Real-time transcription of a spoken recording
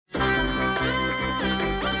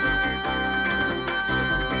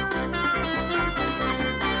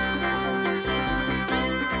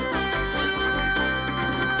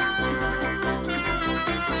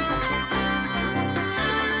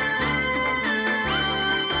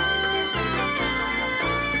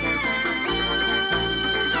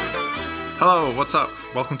Hello, what's up?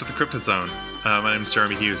 Welcome to the Cryptid Zone. My name is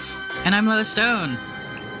Jeremy Hughes. And I'm Lois Stone.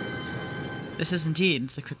 This is indeed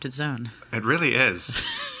the Cryptid Zone. It really is.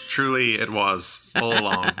 Truly, it was all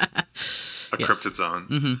along a Cryptid Zone.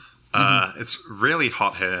 Mm-hmm. It's really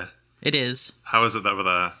hot here. It is. How is it over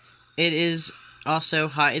there? It is also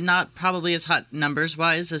hot. Not probably as hot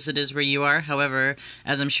numbers-wise as it is where you are. However,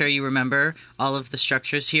 as I'm sure you remember, all of the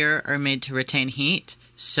structures here are made to retain heat.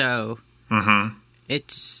 So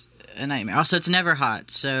it's a nightmare. Also, it's never hot.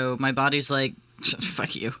 So my body's like,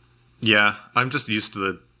 fuck you. Yeah, I'm just used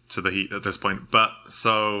to the heat at this point. But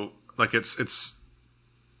so like it's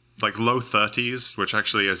like low 30s, which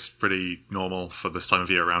actually is pretty normal for this time of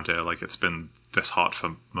year around here. Like it's been this hot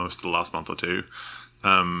for most of the last month or two.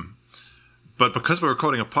 But because we're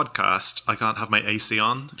recording a podcast, I can't have my AC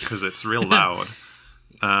on because it's real loud.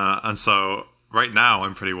 And so right now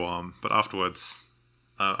I'm pretty warm, but afterwards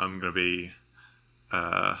I'm going to be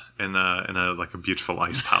in a like a beautiful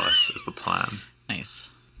ice palace is the plan. Nice.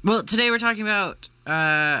 Well, today we're talking about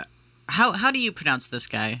how do you pronounce this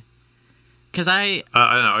guy? Because I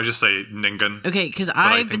don't know. I just say Ningen. Okay, because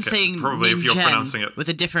I've been saying probably if you're pronouncing it with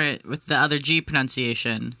the other G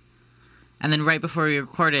pronunciation, and then right before we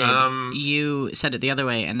recorded, you said it the other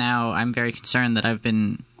way, and now I'm very concerned that I've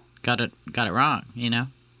got it wrong. You know.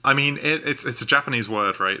 I mean, it's a Japanese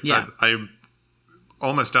word, right? Yeah. I'm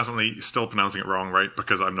almost definitely still pronouncing it wrong, right?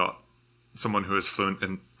 Because I'm not someone who is fluent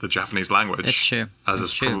in the Japanese language. That's true.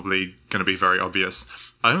 That's probably going to be very obvious.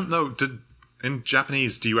 I don't know. In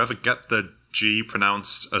Japanese, do you ever get the G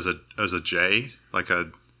pronounced as a J? Like I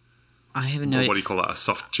haven't noticed. What do you call that? A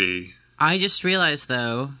soft G? I just realized,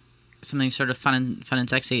 though, something sort of fun and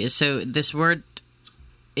sexy is so this word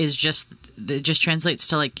is just translates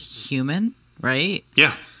to like human, right?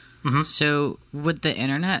 Yeah. Mm-hmm. So would the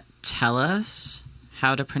internet tell us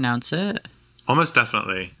how to pronounce it? Almost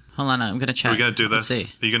definitely. Hold on, I'm going to check. Are we going to do this? Let's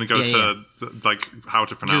see. Are you going to go like how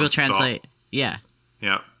to pronounce Google Translate? Yeah.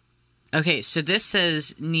 Yeah. Okay, so this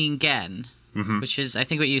says Ningen, which is, I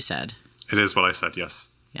think, what you said. It is what I said,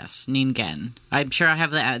 yes. Yes, Ningen. I'm sure I have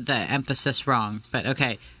the emphasis wrong, but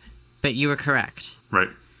okay. But you were correct. Right.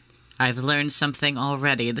 I've learned something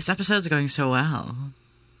already. This episode's going so well.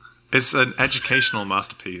 It's an educational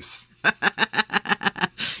masterpiece.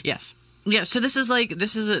 Yes. Yeah, so this is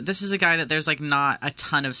a guy that there's like not a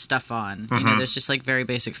ton of stuff on. You know, there's just like very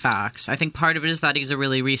basic facts. I think part of it is that he's a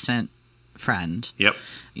really recent friend. Yep.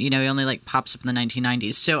 You know, he only like pops up in the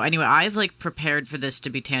 1990s. So anyway, I've like prepared for this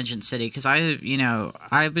to be Tangent City because I've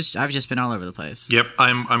just been all over the place. Yep,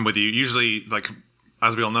 I'm with you. Usually, like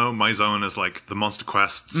as we all know, my zone is like the Monster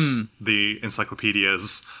Quests, the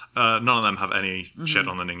encyclopedias. None of them have any shit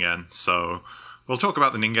on the Ningen, so we'll talk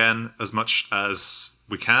about the Ningen as much as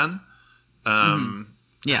we can.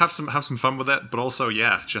 Yeah, have some fun with it, but also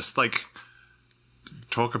just like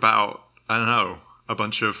talk about a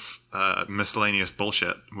bunch of miscellaneous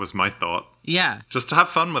bullshit was my thought. Yeah. Just to have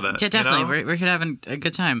fun with it. Yeah, definitely. You know? We're having a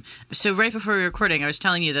good time. So right before we were recording, I was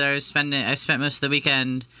telling you that I spent most of the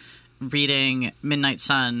weekend reading Midnight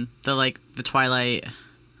Sun, the Twilight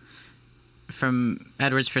from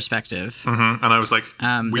Edward's perspective. And I was like,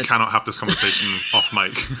 we cannot have this conversation off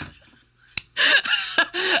mic.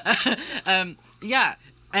 Yeah.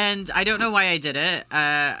 And I don't know why I did it.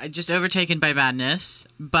 Just overtaken by madness.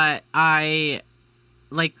 But I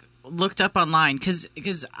looked up online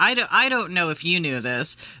because I don't know if you knew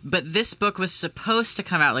this, but this book was supposed to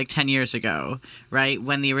come out like 10 years ago, right?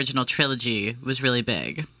 When the original trilogy was really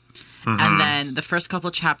big. And then the first couple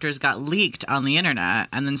chapters got leaked on the internet,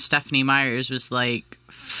 and then Stephanie Myers was like,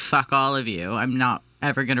 fuck all of you. I'm not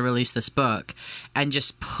ever going to release this book, and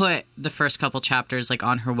just put the first couple chapters like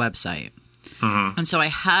on her website. And so I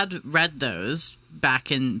had read those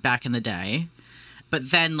back in the day. But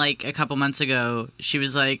then, like, a couple months ago, she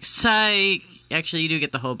was like, psych, actually, you do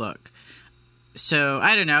get the whole book. So,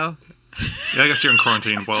 I don't know. Yeah, I guess you're in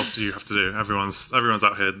quarantine. What else do you have to do? Everyone's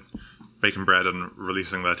out here baking bread and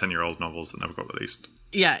releasing their 10-year-old novels that never got released.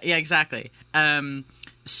 Yeah, exactly.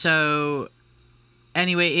 So,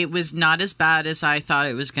 anyway, it was not as bad as I thought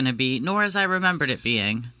it was going to be, nor as I remembered it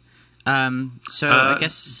being. I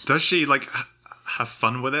guess... Does she, like, have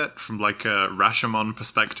fun with it from, like, a Rashomon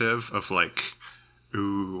perspective of, like...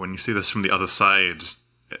 Ooh, when you see this from the other side,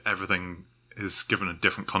 everything is given a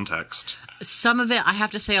different context. Some of it, I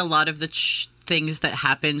have to say, a lot of the things that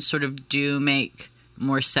happen sort of do make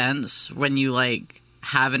more sense when you, like,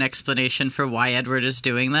 have an explanation for why Edward is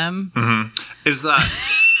doing them. Is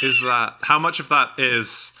that, how much of that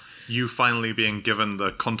is you finally being given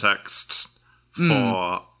the context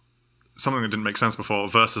for something that didn't make sense before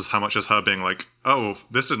versus how much is her being like, oh,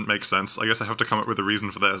 this didn't make sense. I guess I have to come up with a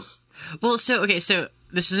reason for this. Well, so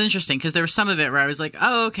this is interesting because there was some of it where I was like,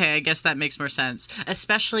 oh, okay, I guess that makes more sense.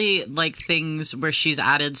 Especially like things where she's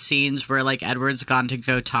added scenes where like Edward's gone to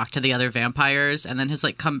go talk to the other vampires and then has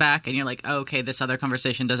like come back and you're like, oh, okay, this other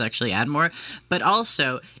conversation does actually add more. But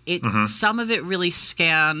also some of it really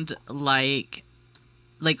scanned like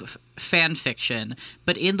fan fiction,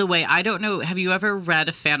 but in the way, I don't know, have you ever read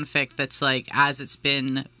a fanfic that's like as it's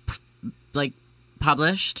been like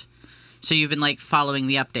published? So you've been like following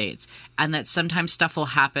the updates, and that sometimes stuff will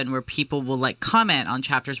happen where people will like comment on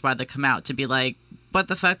chapters while they come out to be like, what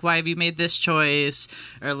the fuck, why have you made this choice,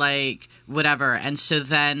 or like whatever. And so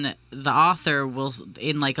then the author will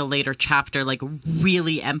in like a later chapter like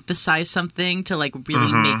really emphasize something to like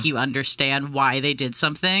really make you understand why they did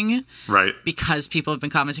something, right? Because people have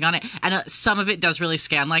been commenting on it, and some of it does really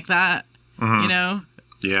scan like that, you know.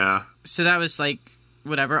 Yeah, so that was like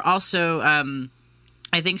whatever. Also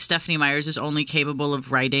I think Stephenie Meyers is only capable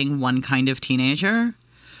of writing one kind of teenager,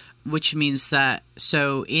 which means that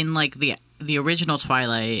so in like the original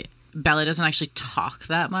Twilight, Bella doesn't actually talk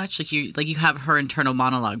that much. Like you have her internal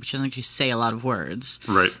monologue, but she doesn't actually say a lot of words.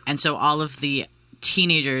 Right. And so all of the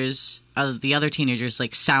teenagers, the other teenagers,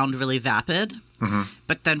 like sound really vapid.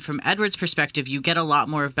 But then from Edward's perspective, you get a lot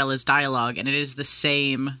more of Bella's dialogue, and it is the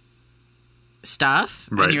same stuff.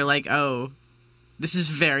 Right. And you're like, oh, this is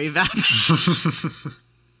very vapid.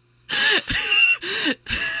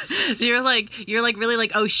 So you're like really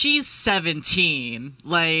like, oh, she's 17,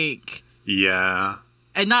 like, yeah,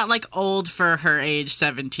 and not like old for her age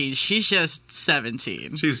 17. She's just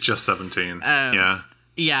 17. She's just 17.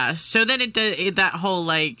 Yeah. So then that whole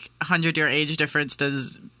like 100-year age difference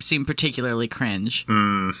does seem particularly cringe.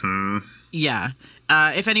 Yeah.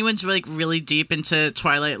 If anyone's like really deep into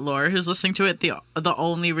Twilight lore who's listening to it, the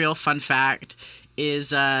only real fun fact is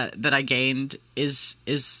that I gained is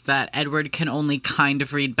that Edward can only kind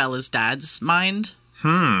of read Bella's dad's mind.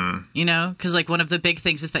 You know, because like one of the big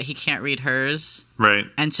things is that he can't read hers, right?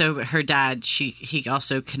 And so her dad, he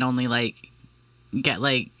also can only like get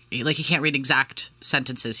like he can't read exact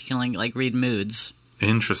sentences. He can only like read moods.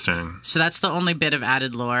 Interesting. So that's the only bit of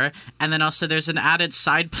added lore, and then also there's an added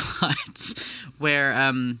side plot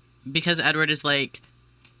where because Edward is like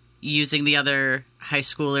using the other high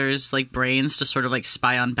schoolers like brains to sort of like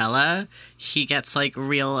spy on Bella, he gets like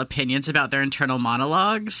real opinions about their internal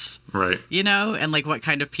monologues, right? You know, and like what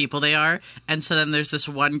kind of people they are. And so then there's this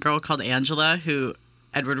one girl called Angela who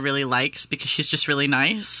Edward really likes because she's just really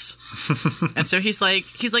nice. And so he's like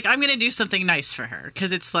I'm gonna do something nice for her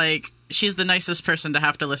because it's like she's the nicest person to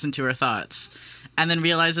have to listen to her thoughts, and then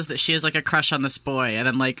realizes that she has like a crush on this boy, and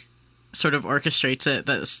then like sort of orchestrates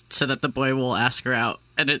it so that the boy will ask her out.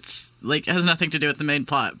 And it's like has nothing to do with the main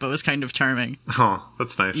plot, but was kind of charming. Oh,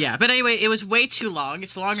 that's nice. Yeah, but anyway, it was way too long.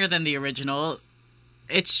 It's longer than the original.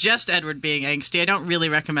 It's just Edward being angsty. I don't really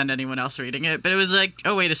recommend anyone else reading it, but it was like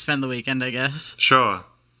a way to spend the weekend, I guess. Sure.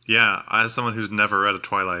 Yeah, as someone who's never read a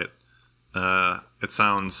Twilight, it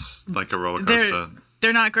sounds like a roller coaster.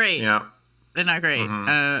 They're not great. Yeah. They're not great.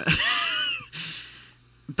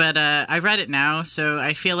 But I read it now, so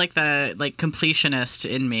I feel like the like completionist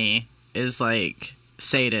in me is like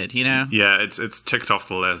sated, you know? Yeah, it's ticked off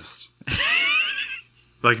the list.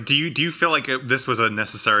 Like, do you feel like this was a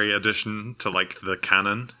necessary addition to like the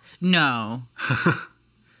canon? No.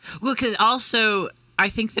 Well, because also I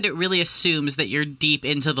think that it really assumes that you're deep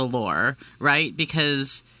into the lore, right?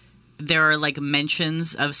 Because there are like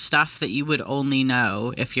mentions of stuff that you would only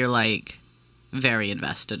know if you're like very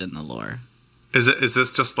invested in the lore. Is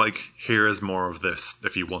this just like, here is more of this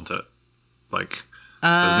if you want it? Like,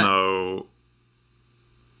 there's no...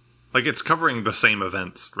 Like, it's covering the same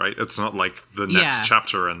events, right? It's not like the next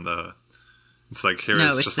chapter and the... It's like, here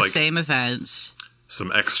is just like... No, it's the same events.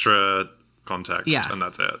 Some extra context, and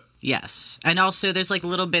that's it. Yes. And also, there's like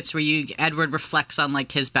little bits where Edward reflects on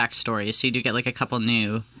like his backstory, so you do get like a couple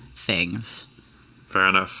new things. Fair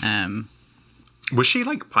enough. Was she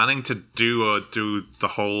like planning to do the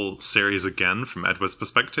whole series again from Edward's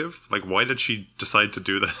perspective? Like, why did she decide to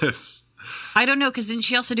do this? I don't know, because didn't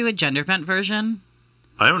she also do a gender bent version?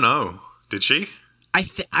 I don't know. Did she? I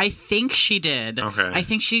think she did. Okay. I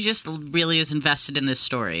think she just really is invested in this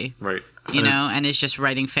story. Right. You know, and is just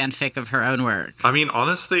writing fanfic of her own work. I mean,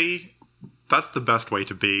 honestly, that's the best way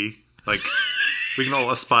to be. Like, we can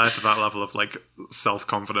all aspire to that level of like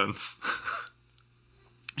self-confidence.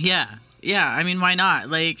 Yeah. Yeah, I mean, why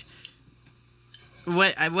not? Like,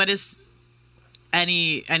 what is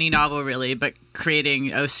any novel really but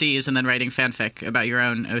creating OCs and then writing fanfic about your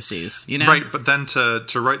own OCs, you know? Right, but then to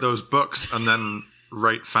write those books and then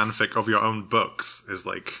write fanfic of your own books is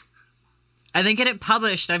like... And then get it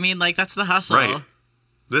published. I mean, like, that's the hustle. Right.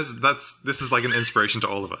 This is like an inspiration to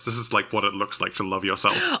all of us. This is like what it looks like to love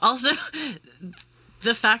yourself. Also,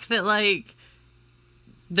 the fact that, like,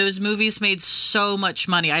 those movies made so much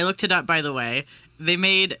money. I looked it up, by the way. They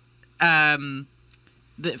made, the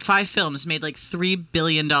 5 films made like $3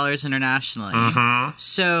 billion internationally. Mm-hmm.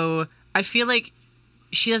 So I feel like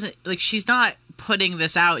she's not putting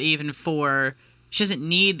this out even for... She doesn't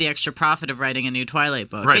need the extra profit of writing a new Twilight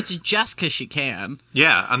book. Right. It's just because she can.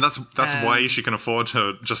 Yeah, and that's why she can afford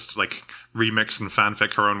to just, like, remix and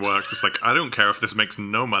fanfic her own work. It's like, I don't care if this makes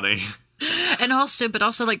no money. And also,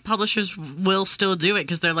 like, publishers will still do it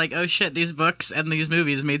because they're like, oh shit, these books and these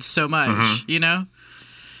movies made so much, you know?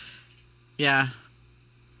 Yeah.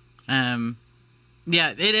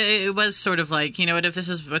 Yeah, it was sort of like, you know what, if this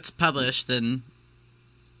is what's published, then...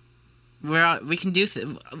 we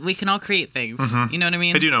can all create things. You know what I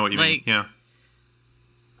mean? I do know what you mean. Yeah.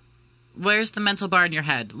 Where's the mental bar in your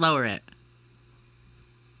head? Lower it.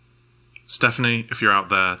 Stephanie, if you're out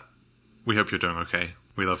there, we hope you're doing okay.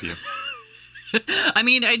 We love you. I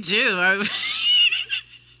mean, I do.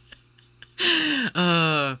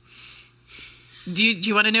 Do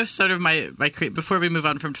you want to know sort of my creep? Before we move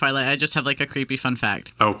on from Twilight, I just have like a creepy fun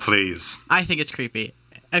fact. Oh, please. I think it's creepy.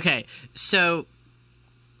 Okay, so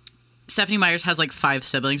Stephenie Meyers has like 5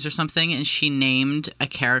 siblings or something, and she named a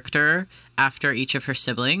character after each of her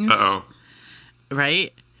siblings. Uh-oh.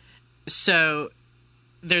 Right? So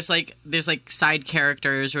there's like side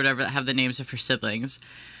characters or whatever that have the names of her siblings.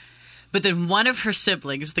 But then one of her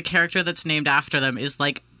siblings, the character that's named after them, is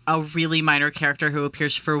like a really minor character who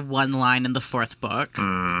appears for 1 line in the 4th book.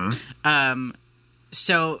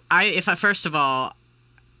 So first of all,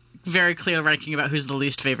 very clear ranking about who's the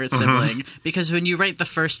least favorite sibling, because when you write the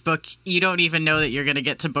first book, you don't even know that you're going to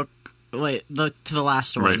get to the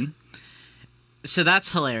last one. Right. So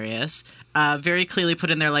that's hilarious. Very clearly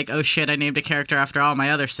put in there like, oh shit, I named a character after all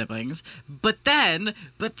my other siblings. But then,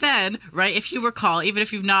 right, if you recall, even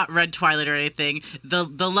if you've not read Twilight or anything, the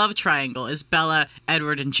love triangle is Bella,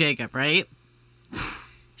 Edward, and Jacob, right?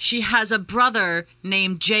 She has a brother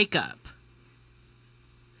named Jacob.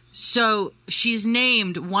 So she's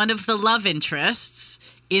named one of the love interests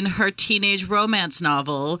in her teenage romance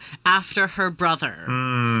novel after her brother.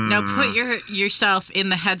 Now put yourself in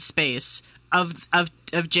the headspace of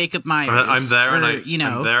Jacob Myers. I'm there, and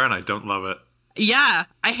I'm there, and I don't love it. Yeah,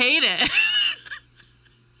 I hate it.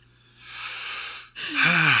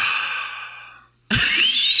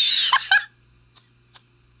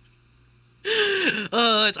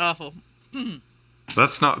 Oh, it's awful.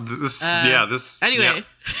 That's not this. This. Anyway. Yeah.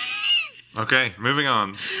 Okay, moving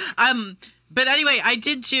on. But anyway, I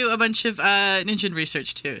did do a bunch of Ningen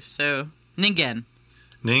research too. So Ningen.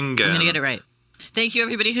 I'm gonna get it right. Thank you,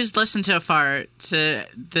 everybody who's listened so far to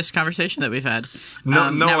this conversation that we've had. Now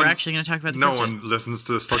we're actually going to talk about the cryptid. No one listens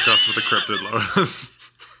to this podcast with a cryptid,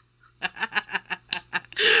 Lois.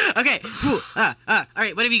 Okay. All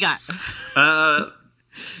right, what have you got?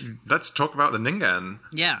 Let's talk about the Ningen.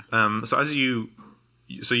 Yeah.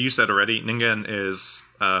 So you said already, Ningen is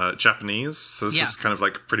Japanese. So this is kind of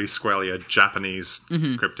like pretty squarely a Japanese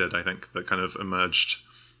cryptid, I think, that kind of emerged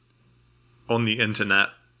on the internet.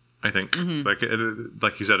 I think, like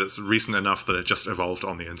you said, it's recent enough that it just evolved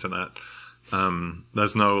on the internet.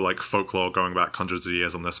 There's no like folklore going back hundreds of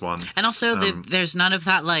years on this one, and also there's none of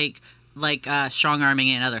that like strong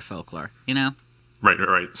arming and other folklore, you know?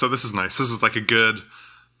 Right. So this is nice. This is like a good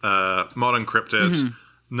modern cryptid.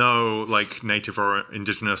 No like native or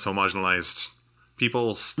indigenous or marginalized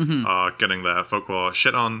peoples are getting their folklore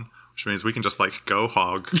shit on, which means we can just like go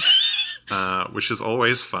hog, which is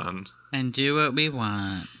always fun. And do what we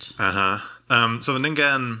want. So the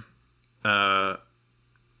Ningen,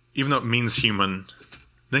 even though it means human,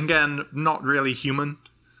 Ningen, not really human.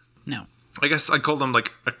 No. I guess I'd call them,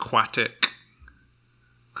 like, aquatic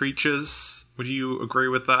creatures. Would you agree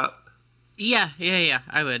with that? Yeah,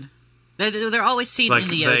 I would. They're always seen in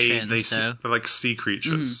the ocean, so... They're like sea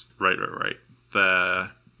creatures. Right.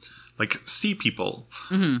 They're like sea people.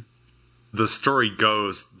 The story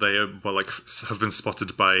goes they have been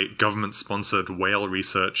spotted by government-sponsored whale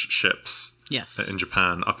research ships. Yes. In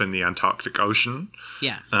Japan, up in the Antarctic Ocean.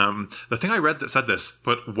 Yeah. The thing I read that said this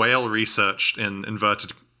put whale research in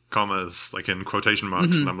inverted commas, like in quotation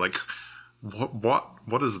marks, and I'm like,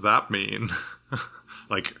 what does that mean?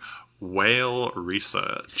 Like, whale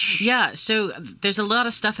research. Yeah, so there's a lot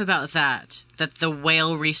of stuff about that the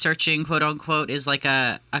whale researching, quote-unquote, is like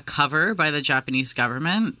a cover by the Japanese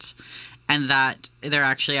government. and that they're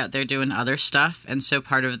actually out there doing other stuff. And so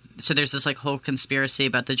so there's this like whole conspiracy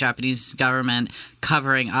about the Japanese government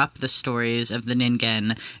covering up the stories of the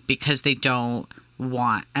Ningen because they don't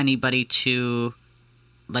want anybody to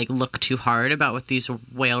like look too hard about what these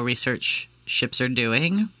whale research ships are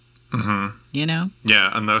doing. Mm-hmm. You know? Yeah,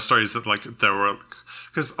 and there are stories that like there were,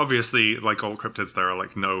 because obviously like all cryptids there are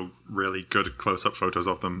like no really good close-up photos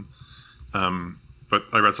of them. But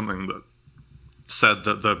I read something that said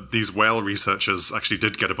that these whale researchers actually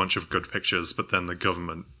did get a bunch of good pictures, but then the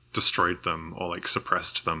government destroyed them or like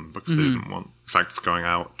suppressed them because they didn't want facts going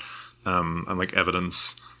out and like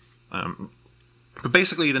evidence. But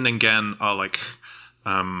basically, the Ningen are like,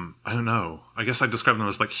 I don't know. I guess I'd describe them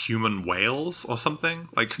as like human whales or something.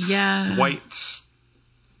 Like white-skinned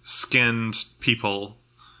people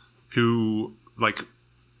who like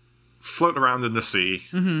float around in the sea,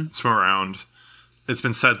 swim around. It's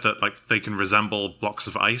been said that like they can resemble blocks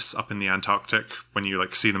of ice up in the Antarctic when you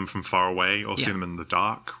like see them from far away or see them in the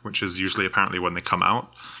dark, which is usually apparently when they come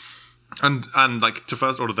out. And like to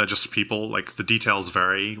first order, they're just people. Like the details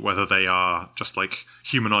vary whether they are just like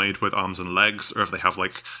humanoid with arms and legs, or if they have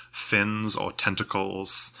like fins or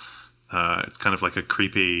tentacles. It's kind of like a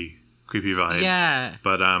creepy vibe. Yeah.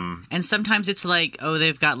 But and sometimes it's like, oh,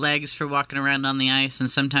 they've got legs for walking around on the ice, and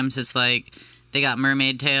sometimes it's like they got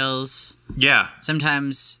mermaid tails. Yeah.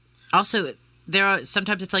 Sometimes also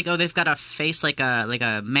sometimes it's like, oh, they've got a face like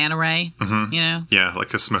a manta ray. You know? Yeah,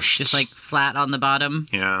 like a smushed. Just like flat on the bottom.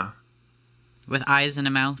 Yeah. With eyes and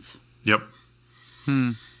a mouth. Yep.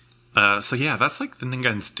 So yeah, that's like the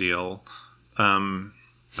Ningen's deal,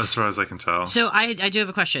 as far as I can tell. So I do have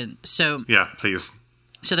a question. So yeah, please.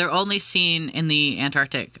 So they're only seen in the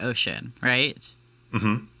Antarctic Ocean, right?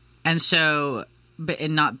 Mm-hmm. And so, but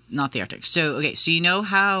not the Arctic. So okay, so you know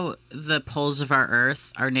how the poles of our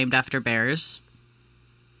Earth are named after bears?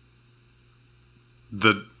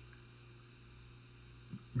 Are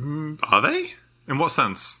they? In what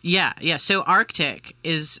sense? Yeah. So Arctic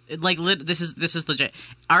is like this is legit.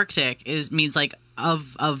 Arctic means like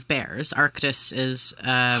of bears. Arctus is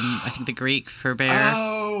I think the Greek for bear.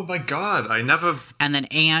 Oh my god! I never. And then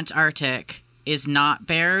Antarctic is not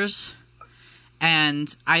bears.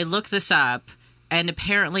 And I looked this up, and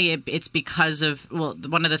apparently it's because of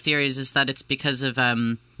one of the theories is that it's because of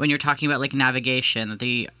when you're talking about like navigation,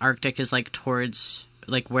 the Arctic is like towards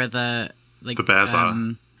like where the bears are.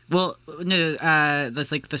 Well, no,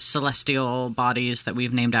 that's like the celestial bodies that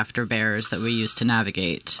we've named after bears that we use to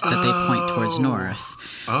navigate, that they point towards north.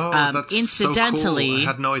 Oh, that's incidentally, so cool.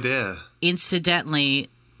 I had no idea. Incidentally,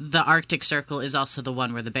 the Arctic Circle is also the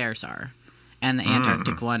one where the bears are, and the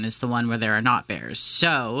Antarctic one is the one where there are not bears.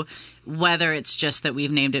 So, whether it's just that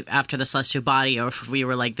we've named it after the celestial body, or if we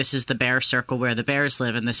were like, this is the bear circle where the bears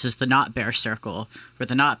live, and this is the not bear circle where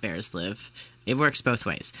the not bears live, it works both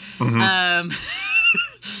ways.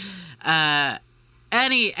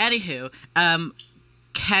 Anywho,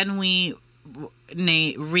 can we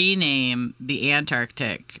rename the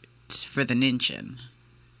Antarctic for the Ningen?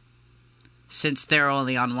 Since they're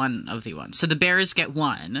only on one of the ones. So the bears get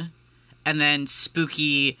one, and then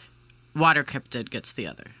spooky water cryptid gets the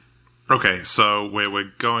other. Okay, so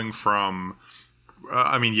we're going from...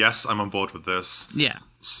 I mean, yes, I'm on board with this. Yeah.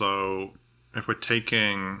 So if we're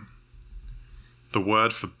taking the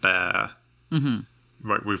word for bear...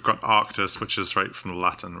 Right, we've got Arctus, which is right from the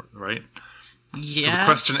Latin, right? Yes. So the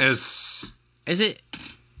question is it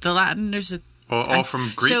the Latin? There's or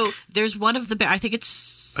from Greek? So there's one of the bear. I think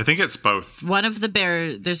it's both. One of the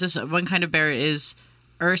bear. There's this one kind of bear is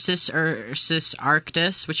Ursus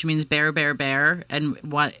arctus, which means bear, and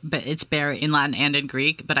but it's bear in Latin and in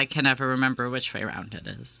Greek. But I can never remember which way around it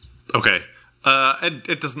is. Okay.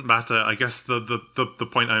 It doesn't matter. I guess the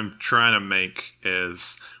point I'm trying to make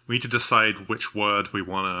is we need to decide which word we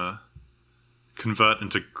want to convert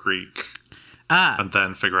into Greek, and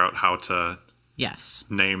then figure out how to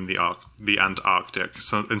name the Antarctic.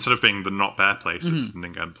 So instead of being the not bear place, it's the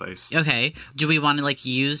Ningen place. Okay. Do we want to like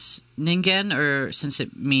use Ningen, or since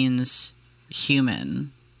it means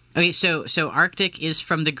human? Okay, so Arctic is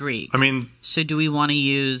from the Greek. I mean, so do we want to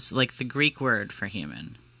use like the Greek word for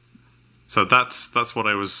human? So that's what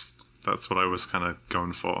I was kind of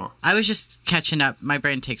going for. I was just catching up. My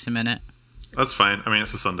brain takes a minute. That's fine. I mean,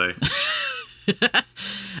 it's a Sunday.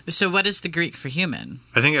 So what is the Greek for human?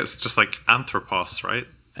 I think it's just like anthropos, right?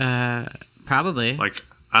 Probably. Like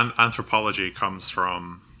anthropology comes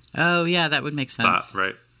from... Oh, yeah, that would make sense. That,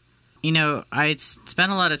 right? You know, I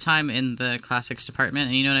spent a lot of time in the classics department,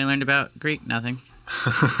 and you know what I learned about Greek? Nothing.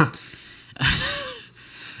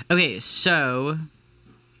 Okay, so...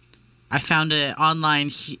 I found an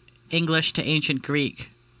online English to Ancient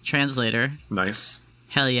Greek translator. Nice.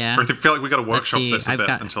 Hell yeah. I feel like we got to workshop see, this a I've bit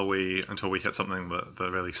got- until we hit something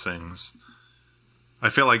that really sings. I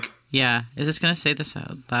feel like Yeah. Is this going to say this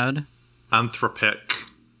out loud? anthropic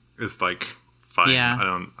is like fine.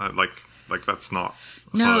 Yeah. Like that's not.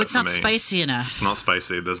 No, it it's for not me. spicy enough. It's not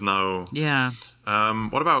spicy. There's no. Yeah.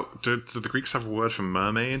 What about do the Greeks have a word for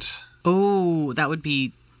mermaid? Oh, that would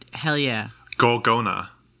be hell yeah. Gorgona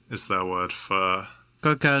is their word for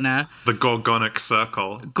Gorgona. the Gorgonic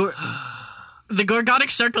circle. The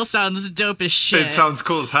Gorgonic circle sounds dope as shit. It sounds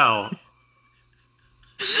cool as hell.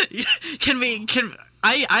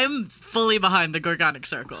 I'm fully behind the Gorgonic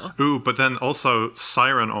circle. Ooh, but then also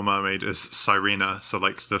siren or mermaid is sirena, so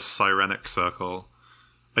like the sirenic circle.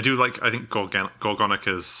 I think Gorgonic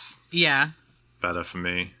is Yeah. better for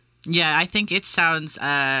me. Yeah, I think it sounds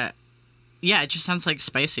it just sounds like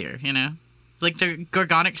spicier, you know? Like the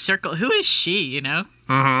Gorgonic circle. Who is she, you know?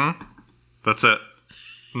 Mm-hmm. That's it.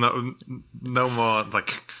 No more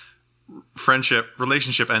like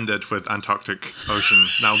relationship ended with Antarctic Ocean.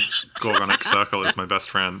 Now Gorgonic Circle is my best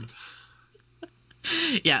friend.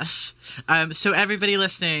 Yes. So everybody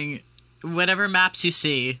listening, whatever maps you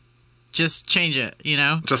see, just change it, you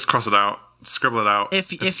know? Just cross it out, scribble it out.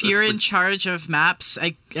 If you're in charge of maps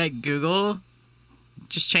at Google,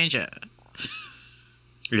 just change it.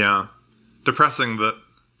 Yeah. Depressing that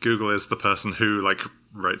Google is the person who like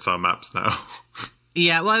writes our maps now.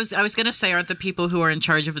 Yeah, well, I was gonna say, aren't the people who are in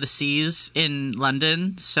charge of the seas in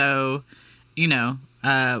London? So, you know,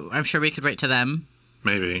 I'm sure we could write to them.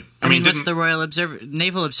 Maybe. I mean, what's the Royal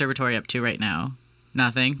Naval Observatory up to right now?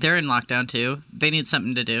 Nothing. They're in lockdown too. They need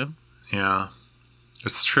something to do. Yeah,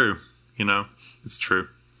 it's true. You know, it's true.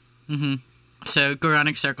 Mm-hmm. So,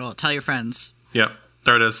 Goronic Circle. Tell your friends. Yep,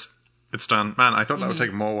 there it is. It's done. Man, I thought that would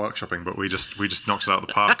take more workshopping, but we just knocked it out of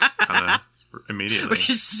the park kind of immediately.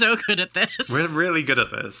 We're so good at this. We're really good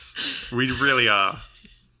at this. We really are.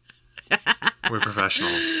 We're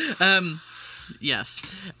professionals. Yes.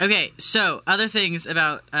 Okay. So, other things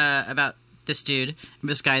about this dude,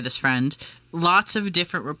 this guy, this friend. Lots of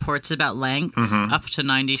different reports about length, up to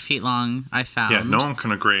 90 feet long. I found. Yeah, no one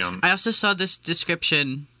can agree on. I also saw this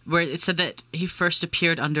description where it said that he first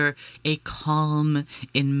appeared under a calm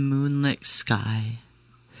in moonlit sky,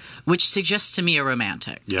 which suggests to me a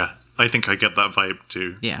romantic. Yeah, I think I get that vibe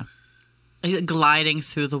too. Yeah. Gliding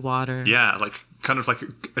through the water. Yeah, like kind of like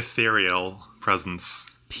ethereal presence.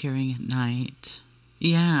 Appearing at night.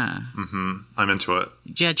 Yeah. Mm-hmm. I'm into it.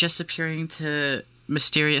 Yeah, just appearing to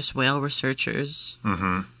mysterious whale researchers.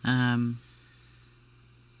 Mm-hmm.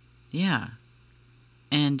 Yeah.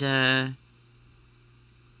 And,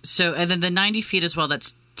 so, and then the 90 feet as well,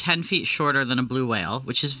 that's 10 feet shorter than a blue whale,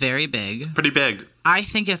 which is very big. Pretty big. I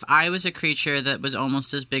think if I was a creature that was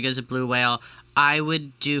almost as big as a blue whale, I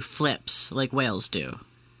would do flips like whales do.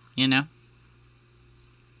 You know?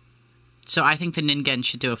 So I think the Ningen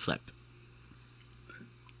should do a flip.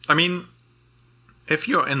 I mean, if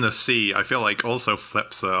you're in the sea, I feel like also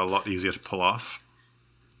flips are a lot easier to pull off.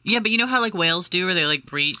 Yeah, but you know how like whales do, where they like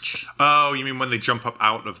breach? Oh, you mean when they jump up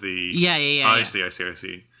out of the... Yeah. I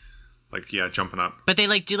see. Like, yeah, jumping up. But they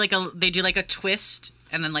like do like a twist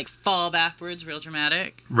and then like fall backwards, real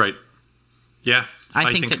dramatic. Right. Yeah.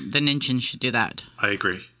 I think that the Ningen should do that. I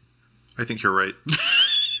agree. I think you're right.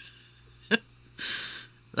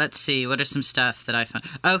 Let's see, what are some stuff that I found?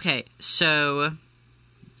 Okay, so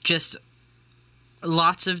just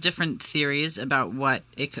lots of different theories about what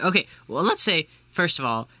it... Okay, well, let's say, first of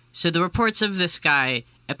all, so the reports of this guy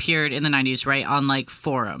appeared in the 90s, right, on, like,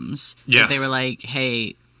 forums. Yes. They were like,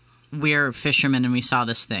 hey, we're fishermen and we saw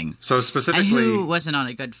this thing. So specifically... And who wasn't on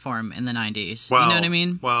a good forum in the 90s? Well, you know what I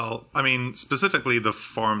mean? Well, I mean, specifically the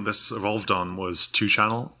forum this evolved on was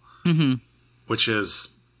 2channel, which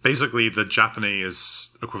is basically the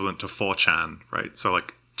Japanese equivalent to 4chan, right? So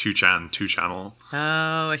like 2chan, 2channel.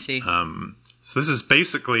 Oh, I see. So this is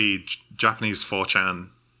basically Japanese 4chan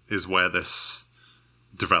is where this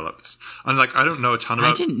developed. And like, I don't know a ton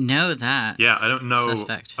about... I didn't know that. Yeah, I don't know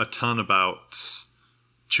Suspect. a ton about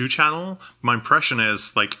 2channel. My impression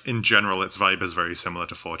is, like, in general, its vibe is very similar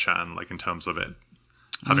to 4chan, like, in terms of it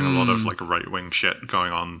having a lot of, like, right-wing shit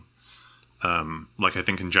going on. Like, I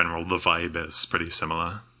think in general, the vibe is pretty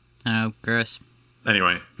similar. Oh, gross.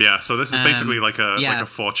 Anyway, yeah, so this is basically like a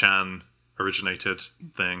 4chan originated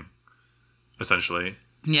thing, essentially.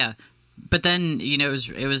 Yeah. But then, you know,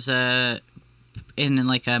 it was in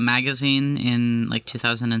like a magazine in like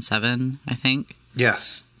 2007, I think.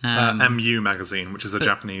 Yes. MU magazine, which is a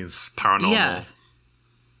Japanese paranormal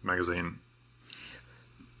magazine.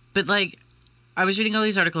 But like, I was reading all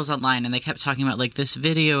these articles online and they kept talking about like this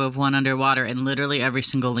video of one underwater and literally every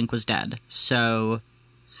single link was dead. So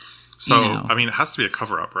So, you know. I mean, it has to be a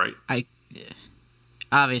cover-up, right?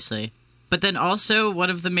 Obviously. But then also, one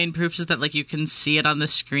of the main proofs is that, like, you can see it on the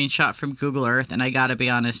screenshot from Google Earth, and I gotta be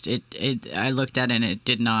honest, I looked at it and it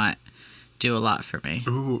did not do a lot for me.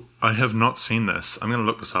 Ooh, I have not seen this. I'm gonna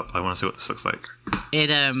look this up. I want to see what this looks like.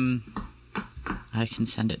 I can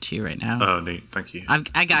send it to you right now. Oh, neat. Thank you.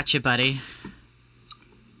 I got you, buddy.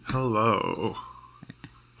 Hello.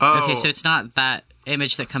 Oh, Okay, so it's not that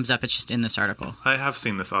image that comes up, it's just in this article. I have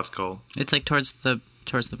seen this article. It's, like, towards the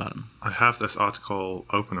bottom. I have this article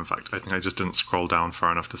open, in fact. I think I just didn't scroll down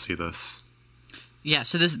far enough to see this. Yeah,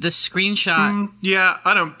 so this screenshot... Yeah,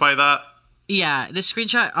 I don't buy that. Yeah, this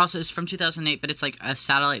screenshot also is from 2008, but it's, like, a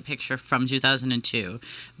satellite picture from 2002.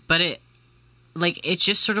 But it's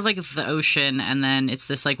just sort of like the ocean, and then it's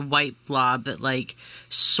this, like, white blob that, like,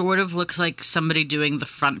 sort of looks like somebody doing the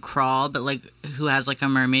front crawl, but, like, who has, like, a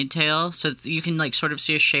mermaid tail. So you can, like, sort of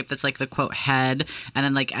see a shape that's, like, the, quote, head, and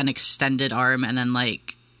then, like, an extended arm, and then,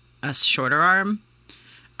 like, a shorter arm.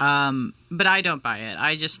 But I don't buy it.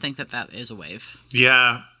 I just think that is a wave.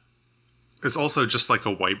 Yeah. It's also just like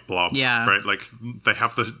a white blob. Yeah. Right? Like, they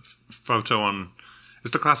have the photo on...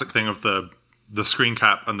 It's the classic thing of the screen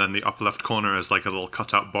cap, and then the upper left corner is like a little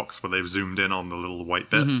cutout box where they've zoomed in on the little white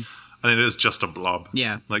bit. And it is just a blob.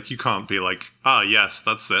 Yeah. Like, you can't be like, yes,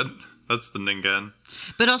 that's it. That's the Ningen.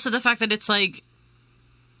 But also the fact that it's, like,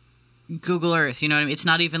 Google Earth, you know what I mean? It's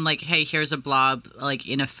not even like, hey, here's a blob, like,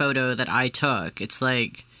 in a photo that I took. It's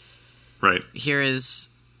like... Right. Here is,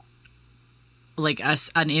 like,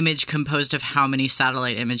 an image composed of how many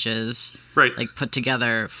satellite images, Right. like, put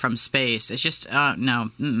together from space. It's just,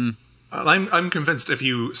 no. Mm-mm. I'm convinced if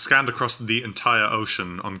you scanned across the entire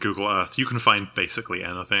ocean on Google Earth, you can find basically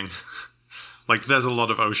anything. Like, there's a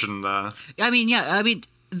lot of ocean there. I mean, yeah, I mean,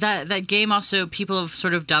 that game also, people have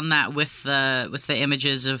sort of done that with the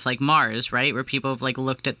images of, like, Mars, right? Where people have, like,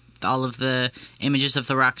 looked at all of the images of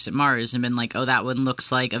the rocks at Mars and been like, oh, that one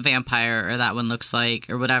looks like a vampire, or that one looks like,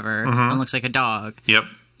 or whatever, one looks like a dog. Yep.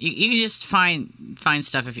 You can just find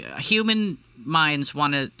stuff. If human minds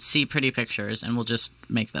want to see pretty pictures, and we'll just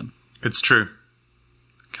make them. It's true.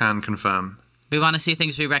 Can confirm. We want to see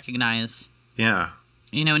things we recognize. Yeah.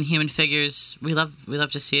 You know, in human figures, we love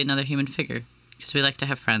to see another human figure because we like to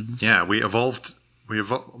have friends. Yeah, we evolved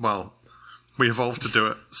to do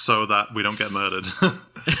it so that we don't get murdered.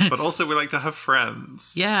 But also we like to have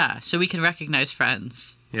friends. Yeah, so we can recognize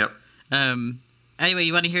friends. Yep. Anyway,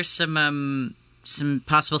 you want to hear some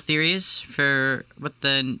possible theories for what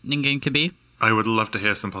the Ningen could be? I would love to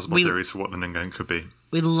hear some possible theories for what the Ningen could be.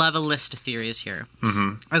 We love a list of theories here.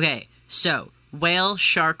 Mm-hmm. Okay, so whale,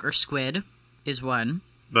 shark, or squid is one.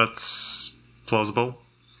 That's plausible.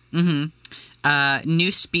 Mm-hmm.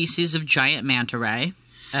 New species of giant manta ray.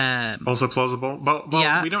 Also plausible. Well,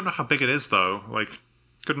 yeah. We don't know how big it is, though. Like,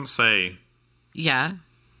 couldn't say. Yeah.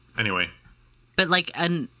 Anyway. But, like,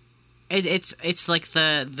 it's like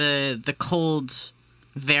the cold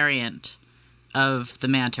variant of the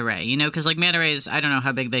manta ray, you know? Because, like, manta rays, I don't know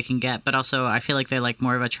how big they can get, but also I feel like they're, like,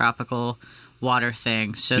 more of a tropical water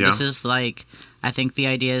thing. So this is, like... I think the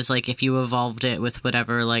idea is, like, if you evolved it with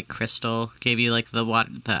whatever, like, crystal gave you, like, the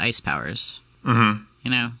ice powers. Mm-hmm. You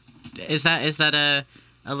know? Is that a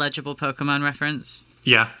legible Pokemon reference?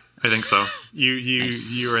 Yeah, I think so.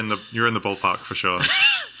 Nice. You're in the ballpark for sure.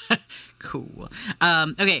 Cool.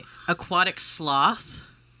 Okay, aquatic sloth.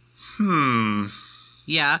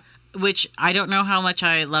 Yeah, which I don't know how much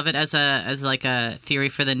I love it as a theory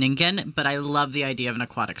for the Ningen, but I love the idea of an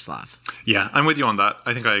aquatic sloth. Yeah, I'm with you on that.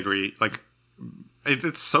 I think I agree. Like,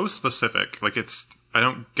 it's so specific. Like, I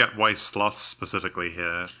don't get why sloths specifically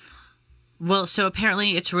here. Well, so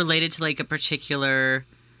apparently it's related to, like, a particular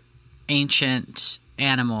ancient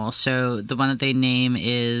animal. So the one that they name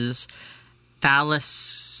is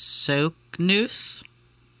Thalassocnus.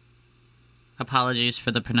 Apologies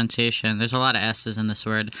for the pronunciation. There's a lot of S's in this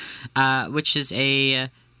word. Which is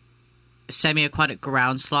a semi-aquatic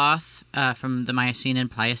ground sloth from the Miocene and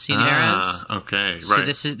Pliocene eras. Okay, right. So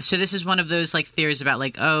this is one of those, like, theories about,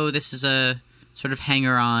 like, oh, this is a sort of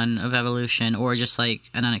hanger-on of evolution, or just, like,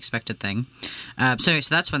 an unexpected thing. So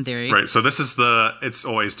that's one theory. Right, so this is it's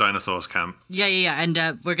always dinosaurs camp. Yeah, and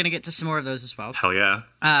we're going to get to some more of those as well. Hell yeah.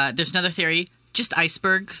 There's another theory, just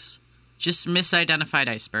icebergs. Just misidentified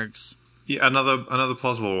icebergs. Yeah, another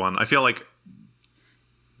plausible one. I feel like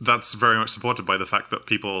that's very much supported by the fact that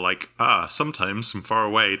people are like, sometimes from far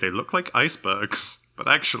away they look like icebergs, but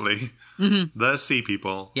actually they're sea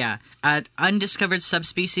people. Yeah. Undiscovered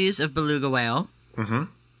subspecies of beluga whale. Mm-hmm.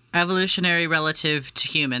 Evolutionary relative to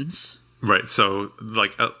humans. Right, so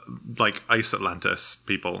like Ice Atlantis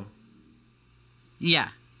people. Yeah.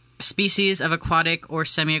 species of aquatic or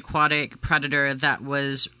semi-aquatic predator that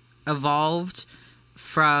was evolved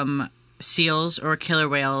from seals or killer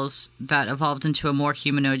whales that evolved into a more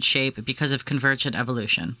humanoid shape because of convergent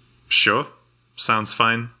evolution. Sure. Sounds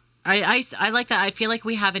fine. I like that. I feel like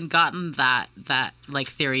we haven't gotten that like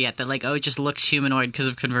theory yet, that like, oh, it just looks humanoid because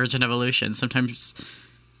of convergent evolution. Sometimes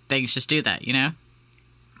things just do that, you know?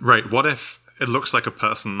 Right. What if it looks like a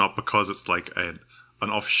person not because it's like an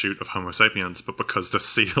offshoot of Homo sapiens, but because the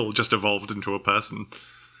seal just evolved into a person?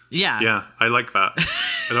 Yeah. Yeah, I like that.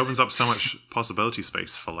 It opens up so much possibility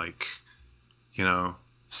space for, like, you know,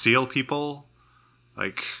 seal people,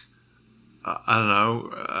 like, I don't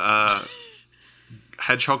know,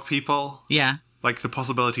 hedgehog people. Yeah. Like, the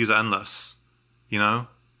possibilities are endless, you know?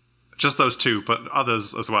 Just those two, but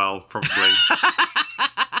others as well, probably.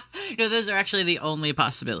 No, those are actually the only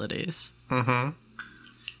possibilities. Mm-hmm.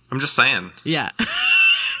 I'm just saying. Yeah.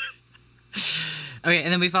 Okay,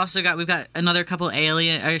 and then we've got another couple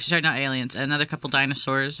another couple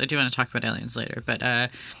dinosaurs. I do want to talk about aliens later, but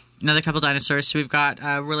another couple dinosaurs. So we've got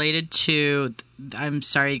related to, I'm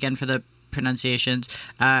sorry again for the pronunciations,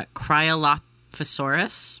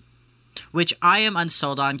 Cryolophosaurus, which I am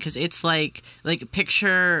unsold on because it's like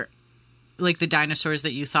picture like the dinosaurs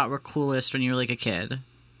that you thought were coolest when you were like a kid.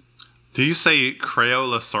 Do you say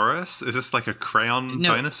Crayosaurus? Is this like a crayon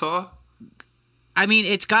dinosaur? I mean,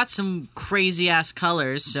 it's got some crazy-ass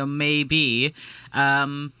colors, so maybe.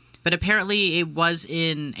 But apparently it was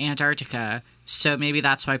in Antarctica, so maybe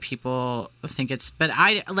that's why people think it's... But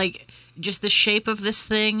I, like, just the shape of this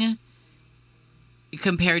thing,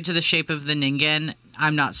 compared to the shape of the Ningen,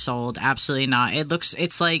 I'm not sold. Absolutely not.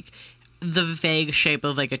 It's like the vague shape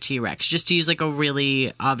of, like, a T-Rex. Just to use, like, a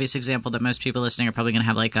really obvious example that most people listening are probably going to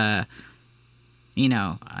have, like, a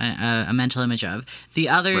mental image of. The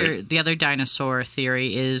other dinosaur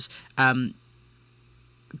theory is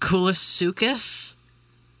Koolasuchus.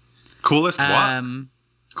 Coolest what?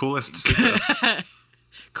 Coolest suchus.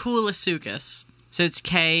 Koolasuchus. So it's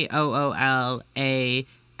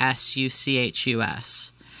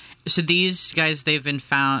Koolasuchus. So these guys, they've been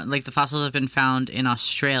found, like the fossils have been found in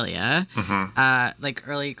Australia, like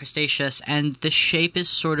early Cretaceous, and the shape is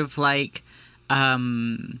sort of like a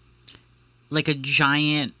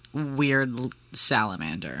giant weird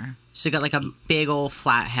salamander. So they got like a big old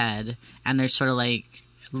flat head, and they're sort of like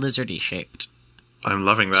lizardy shaped. I'm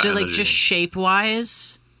loving that. So energy. like just shape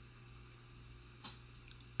wise,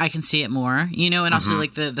 I can see it more, you know, and also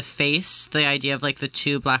like the face, the idea of like the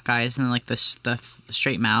two black eyes and like the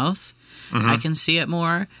straight mouth. I can see it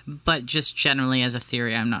more, but just generally as a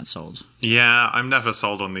theory, I'm not sold. Yeah, I'm never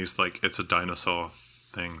sold on these like it's a dinosaur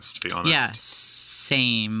things, to be honest. Yeah,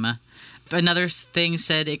 same. Another thing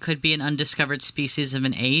said it could be an undiscovered species of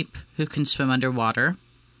an ape who can swim underwater.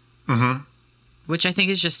 Which I think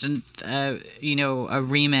is just a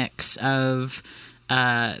remix of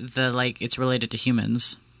the like it's related to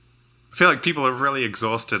humans. I feel like people have really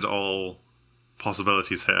exhausted all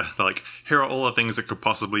possibilities here. They're like, here are all the things it could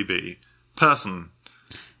possibly be. Person.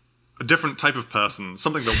 A different type of person.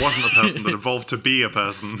 Something that wasn't a person that evolved to be a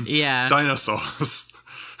person. Yeah. Dinosaurs.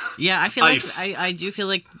 Yeah, I feel Ice. like I do feel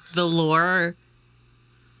like the lore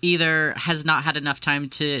either has not had enough time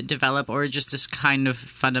to develop or just is kind of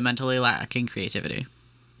fundamentally lacking creativity.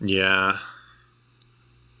 Yeah.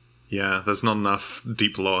 Yeah, there's not enough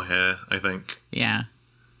deep lore here, I think. Yeah.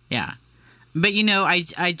 Yeah. But, you know,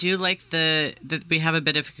 I do like that we have a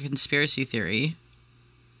bit of a conspiracy theory.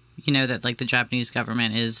 You know, that, like, the Japanese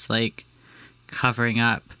government is, like, covering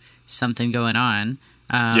up something going on.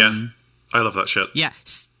 Yeah. I love that shit. Yeah.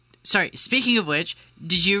 Sorry, speaking of which,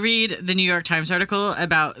 did you read the New York Times article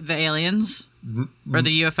about the aliens? Or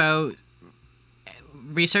the UFO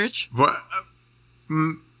research? What?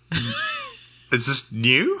 Is this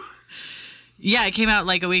new? Yeah, it came out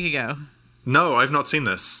like a week ago. No, I've not seen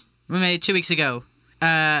this. Maybe 2 weeks ago.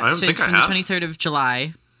 I don't think I have. From the 23rd of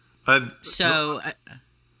July. Yeah,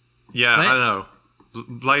 what? I don't know.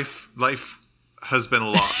 Life has been a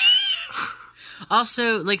lot.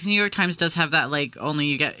 Also, like, the New York Times does have that, like,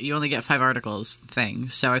 you only get 5 articles thing.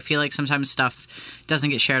 So I feel like sometimes stuff doesn't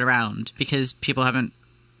get shared around because people haven't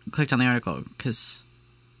clicked on the article. Because,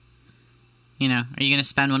 you know, are you going to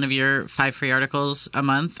spend one of your 5 free articles a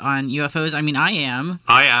month on UFOs? I mean, I am.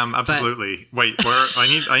 I am, absolutely. Wait,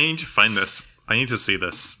 I need to find this. I need to see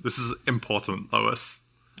this. This is important, Lois.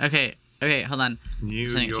 Okay, hold on. New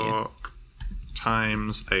York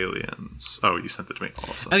Times aliens. Oh, you sent it to me.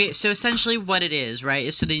 Awesome. Okay, so essentially what it is, right,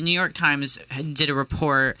 is so the New York Times did a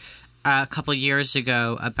report a couple years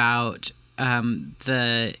ago about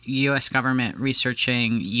the U.S. government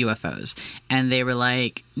researching UFOs. And they were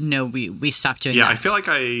like, no, we stopped doing that. Yeah, I feel like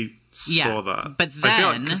I saw that. But I feel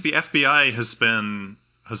like then because the FBI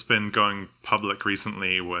has been going public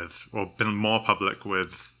recently with, or been more public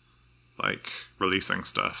with, like, releasing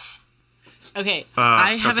stuff. okay,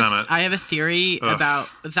 I have goddammit. I have a theory about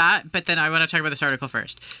that, but then I want to talk about this article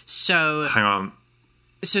first. So Hang on.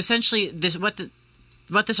 essentially,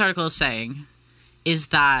 what this article is saying is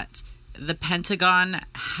that the Pentagon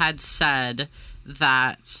had said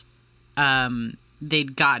that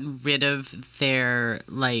they'd gotten rid of their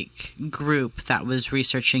like group that was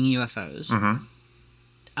researching UFOs.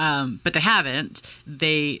 But they haven't.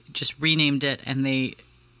 They just renamed it and they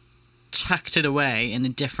tucked it away in a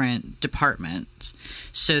different department.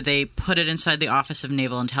 So they put it inside the Office of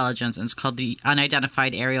Naval Intelligence, and it's called the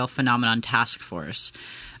Unidentified Aerial Phenomenon Task Force,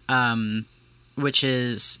 which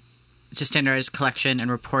is to standardize collection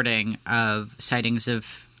and reporting of sightings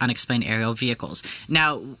of unexplained aerial vehicles.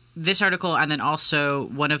 Now, this article, and then also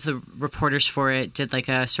one of the reporters for it did like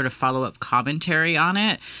a sort of follow-up commentary on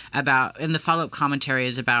it about, and the follow-up commentary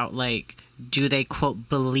is about like, do they, quote,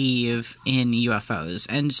 believe in UFOs?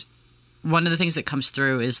 And one of the things that comes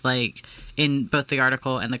through is like in both the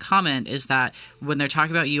article and the comment is that when they're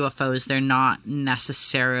talking about UFOs, they're not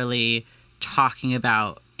necessarily talking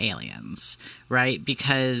about aliens, right?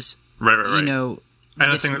 Because Right. you know,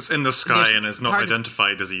 Anything that's in the sky there's and is not part of-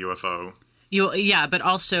 identified as a UFO. yeah, but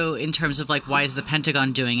also in terms of like, why is the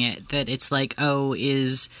Pentagon doing it? That it's like,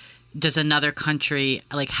 does another country,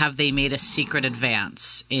 like, have they made a secret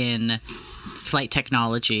advance in flight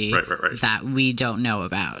technology Right. that we don't know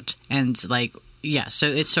about? And like, yeah, so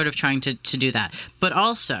it's sort of trying to do that. But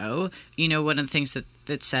also, you know, one of the things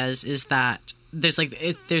that says is that there's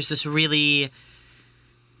like, there's this really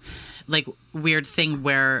like weird thing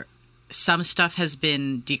where some stuff has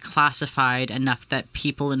been declassified enough that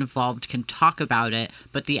people involved can talk about it,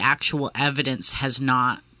 but the actual evidence has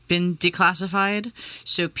not been declassified.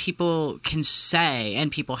 So people can say,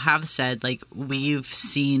 and people have said, like, we've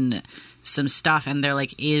seen some stuff, and there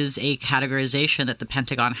like is a categorization that the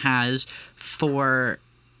Pentagon has for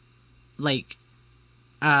like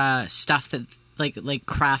stuff that like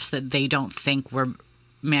crafts that they don't think were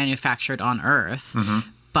manufactured on Earth,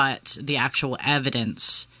 but the actual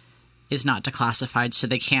evidence is not declassified, so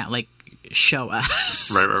they can't like show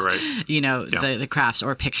us Right. you know, Yeah. the crafts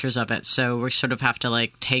or pictures of it. So we sort of have to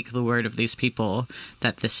like take the word of these people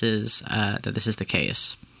that this is the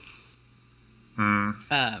case.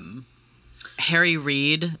 Harry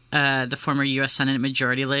Reid, the former U.S. Senate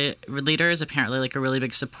Majority Leader, is apparently like a really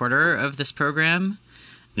big supporter of this program.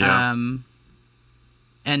 Yeah.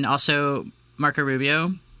 And also Marco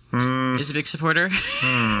Rubio is a big supporter.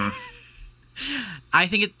 I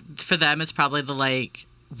think for them it's probably the like,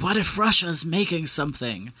 what if Russia's making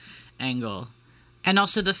something angle. And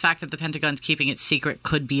also the fact that the Pentagon's keeping it secret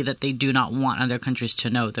could be that they do not want other countries to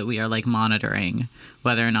know that we are like monitoring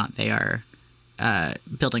whether or not they are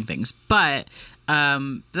building things. But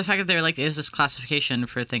the fact that they're like, is this classification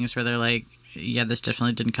for things where they're like, yeah, this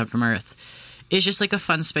definitely didn't come from Earth, is just like a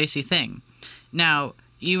fun spacey thing. Now,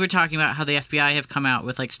 you were talking about how the FBI have come out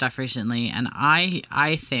with like stuff recently, and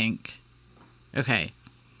I think, okay,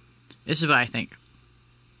 this is what I think.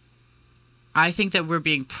 I think that we're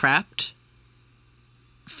being prepped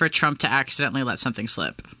for Trump to accidentally let something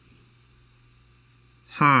slip.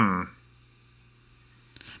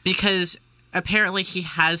 Because apparently he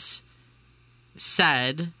has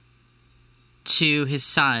said to his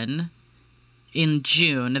son in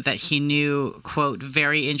June that he knew, quote,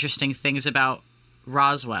 very interesting things about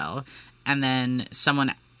Roswell. And then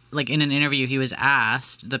someone, like in an interview, he was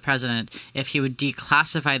asked, the president, if he would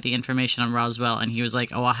declassify the information on Roswell. And he was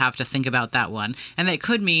like, oh, I'll have to think about that one. And that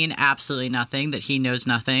could mean absolutely nothing, that he knows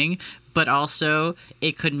nothing. But also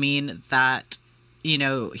it could mean that, you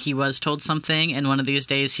know, he was told something and one of these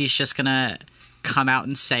days he's just going to come out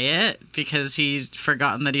and say it because he's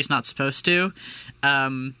forgotten that he's not supposed to.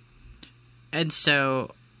 And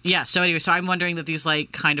so, yeah, so anyway, so I'm wondering that these,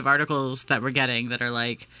 like, kind of articles that we're getting that are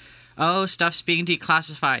like, oh, stuff's being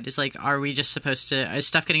declassified, is like, are we just supposed to, is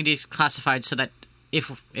stuff getting declassified so that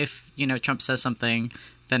if you know, Trump says something,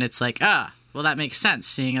 then it's like, well, that makes sense,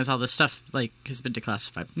 seeing as all this stuff, like, has been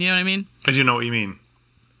declassified. You know what I mean? I do know what you mean.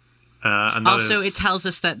 And that also, is... it tells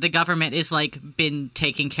us that the government is, like, been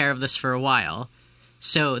taking care of this for a while.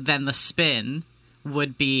 So then the spin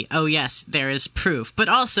would be, oh, yes, there is proof. But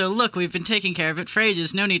also, look, we've been taking care of it for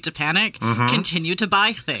ages. No need to panic. Continue to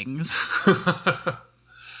buy things.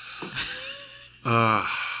 I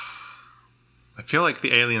feel like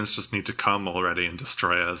the aliens just need to come already and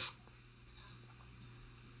destroy us.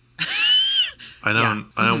 I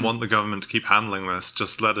don't want the government to keep handling this.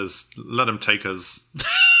 Just let them take us.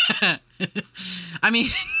 I mean,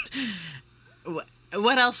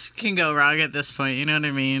 what else can go wrong at this point? You know what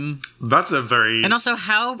I mean? That's a very... And also,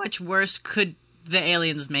 how much worse could the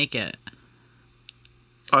aliens make it?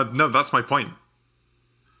 No, that's my point.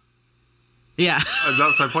 Yeah.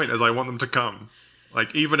 That's my point, is I want them to come.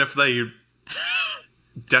 Like, even if they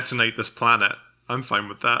detonate this planet, I'm fine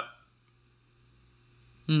with that.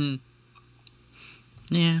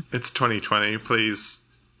 Yeah. It's 2020, please.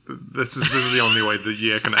 This is the only way the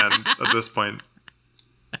year can end at this point.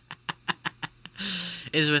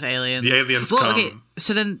 Is with aliens. The aliens come. Okay,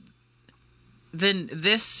 so then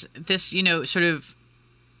this sort of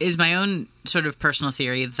is my own sort of personal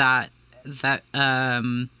theory that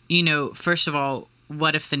first of all,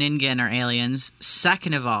 what if the Ningen are aliens?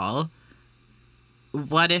 Second of all,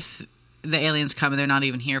 what if the aliens come and they're not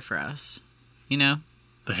even here for us? You know?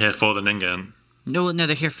 They're here for the Ningen. No,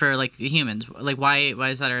 they're here for, like, the humans. Like, why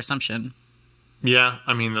is that our assumption? Yeah,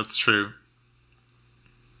 I mean, that's true.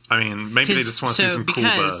 I mean, maybe they just want to see some cool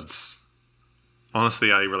birds.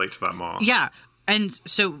 Honestly, I relate to that more. Yeah, and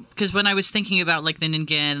so, because when I was thinking about, like, the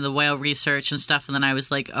Ningen, the whale research and stuff, and then I was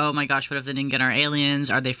like, oh my gosh, what if the Ningen are aliens?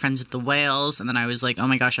 Are they friends with the whales? And then I was like, oh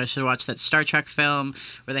my gosh, I should watch that Star Trek film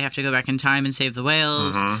where they have to go back in time and save the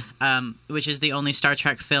whales, which is the only Star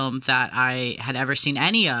Trek film that I had ever seen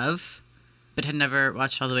any of, but had never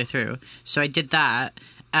watched all the way through. So I did that.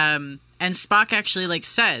 And Spock actually, like,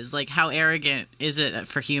 says, like, how arrogant is it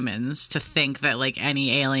for humans to think that, like,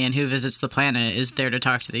 any alien who visits the planet is there to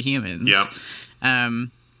talk to the humans? Yeah.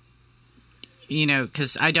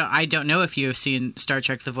 Because I don't know if you have seen Star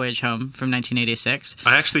Trek: The Voyage Home from 1986.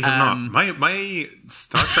 I actually have not. My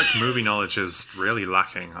Star Trek movie knowledge is really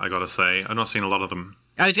lacking, I gotta say. I've not seen a lot of them.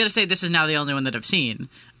 I was gonna say this is now the only one that I've seen,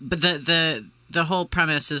 but the whole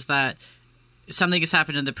premise is that something has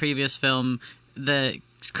happened in the previous film. The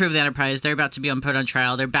crew of the Enterprise, they're about to be put on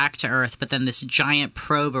trial. They're back to Earth, but then this giant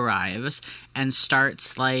probe arrives and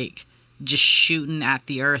starts, like, just shooting at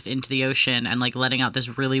the Earth into the ocean and, like, letting out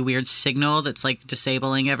this really weird signal that's, like,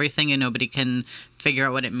 disabling everything and nobody can figure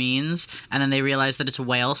out what it means. And then they realize that it's a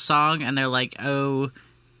whale song and they're like, oh,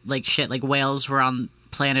 like, shit, like, whales were on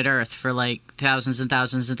planet Earth for, like, thousands and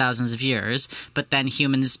thousands and thousands of years, but then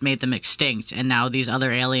humans made them extinct, and now these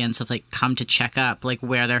other aliens have, like, come to check up, like,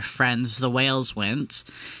 where their friends the whales went,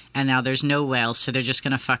 and now there's no whales, so they're just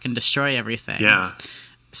gonna fucking destroy everything. Yeah.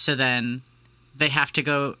 So then they have to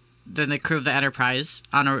go, then the crew of the Enterprise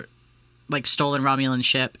on a, like, stolen Romulan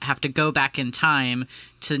ship have to go back in time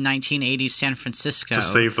to 1980s San Francisco to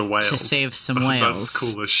save the whales. To save some whales. That's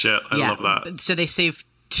cool as shit. I love that. So they save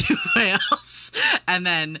 2 whales and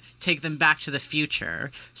then take them back to the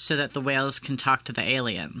future so that the whales can talk to the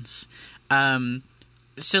aliens.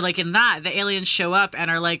 So, like, in that, the aliens show up and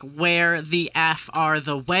are like, where the F are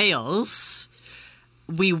the whales?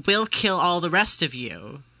 We will kill all the rest of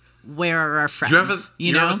you. Where are our friends?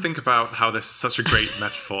 You ever think about how this is such a great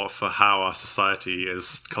metaphor for how our society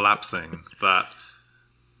is collapsing, that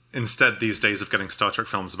instead these days of getting Star Trek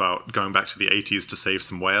films about going back to the 80s to save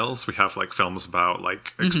some whales, we have, like, films about,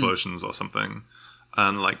 like, explosions or something.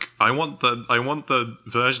 And, like, I want the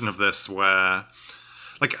version of this where,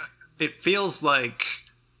 like, it feels like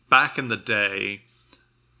back in the day,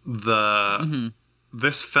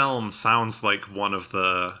 this film sounds like one of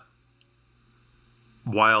the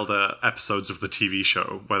wilder episodes of the TV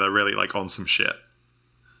show where they're really, like, on some shit.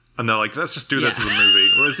 And they're like, let's just do this as a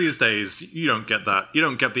movie. Whereas these days, you don't get that. You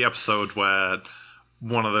don't get the episode where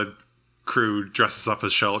one of the crew dresses up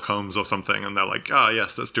as Sherlock Holmes or something, and they're like, oh,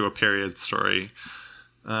 yes, let's do a period story.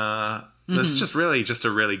 It's just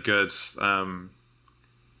a really good kind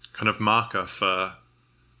of marker for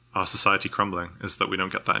our society crumbling, is that we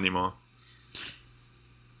don't get that anymore.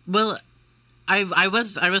 Well, I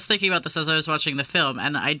was thinking about this as I was watching the film,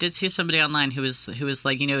 and I did see somebody online who was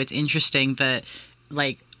like, it's interesting that,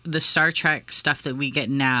 like, the Star Trek stuff that we get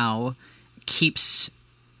now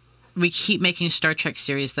we keep making Star Trek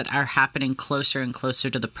series that are happening closer and closer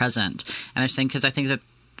to the present. And they're saying, because I think that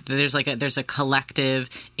there's a collective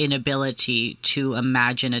inability to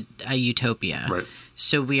imagine a utopia. Right.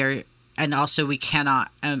 So and also we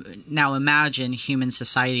cannot now imagine human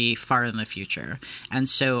society far in the future. And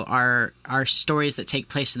so our stories that take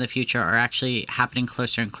place in the future are actually happening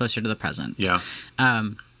closer and closer to the present. Yeah.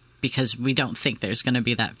 Because we don't think there's going to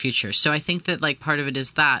be that future. So I think that, like, part of it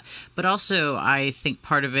is that. But also I think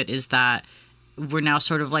part of it is that we're now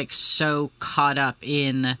sort of, like, so caught up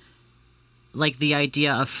in, like, the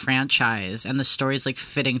idea of franchise and the stories, like,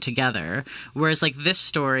 fitting together. Whereas, like, this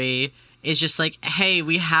story is just like, hey,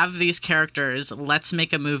 we have these characters. Let's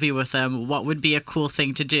make a movie with them. What would be a cool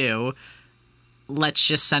thing to do? Let's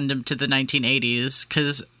just send them to the 1980s.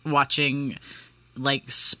 Because watching like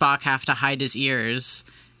Spock have to hide his ears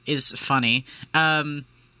is funny.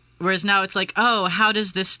 Whereas now it's like, oh, how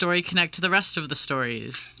does this story connect to the rest of the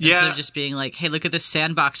stories? Yeah. Instead of just being like, hey, look at this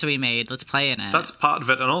sandbox we made. Let's play in it. That's part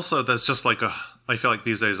of it. And also there's just like I feel like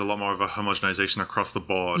these days a lot more of a homogenization across the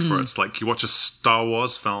board where it's like you watch a Star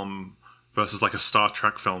Wars film versus like a Star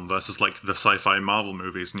Trek film versus like the sci-fi Marvel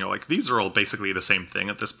movies and you're like, these are all basically the same thing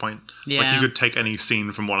at this point. Yeah. Like you could take any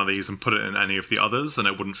scene from one of these and put it in any of the others and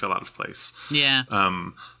it wouldn't feel out of place. Yeah.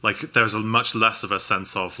 Like there's a much less of a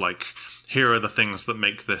sense of like, here are the things that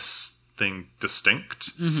make this thing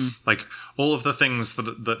distinct. Like all of the things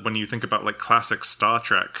that when you think about like classic Star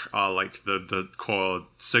Trek are like the core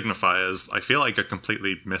signifiers, I feel like are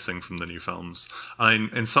completely missing from the new films. And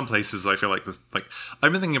in some places I feel like this, like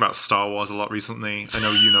I've been thinking about Star Wars a lot recently. I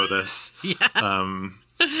know you know this. Yeah.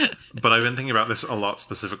 But I've been thinking about this a lot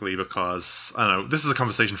specifically because I don't know, this is a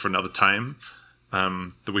conversation for another time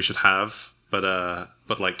that we should have.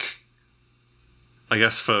 But like I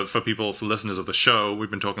guess for listeners of the show, we've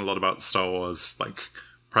been talking a lot about Star Wars, like,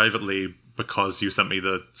 privately because you sent me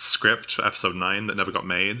the script for Episode 9 that never got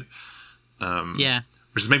made. Yeah.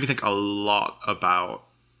 Which has made me think a lot about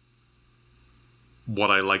what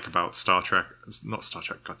I like about Star Trek. Not Star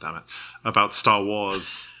Trek, goddammit. About Star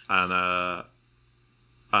Wars and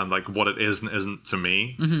like what it is and isn't to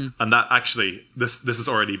me. And that actually, this has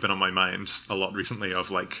already been on my mind a lot recently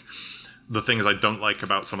of, like, the things I don't like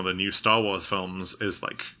about some of the new Star Wars films is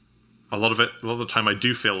like a lot of the time I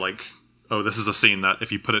do feel like, oh, this is a scene that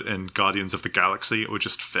if you put it in Guardians of the Galaxy, it would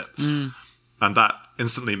just fit. And that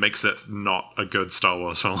instantly makes it not a good Star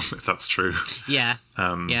Wars film, if that's true. Yeah.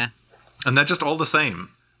 Yeah. And they're just all the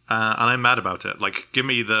same. And I'm mad about it. Like, give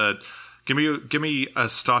me a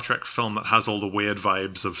Star Trek film that has all the weird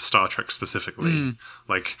vibes of Star Trek specifically.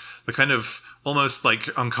 Like the kind of almost like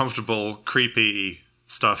uncomfortable, creepy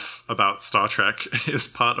stuff about Star Trek is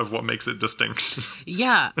part of what makes it distinct.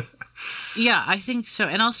 Yeah. Yeah, I think so.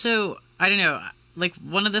 And also, I don't know, like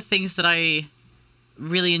one of the things that I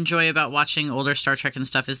really enjoy about watching older Star Trek and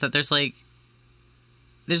stuff is that there's like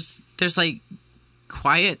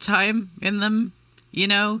quiet time in them, you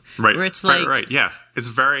know? Right. Where it's like right. Yeah. It's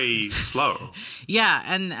very slow. Yeah,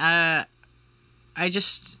 and I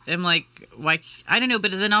just am like, why? I don't know,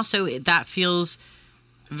 but then also that feels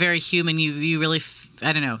very human. You really,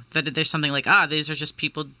 I don't know, that there's something like, these are just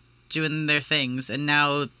people doing their things, and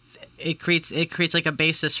now it creates like a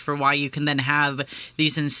basis for why you can then have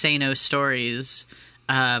these insano stories,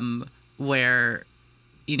 where,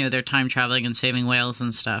 you know, they're time traveling and saving whales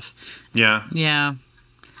and stuff. Yeah. Yeah.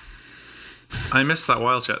 I miss that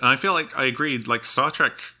wild shit. And I feel like I agree, like Star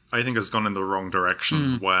Trek, I think has gone in the wrong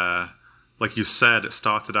direction where, like you said, it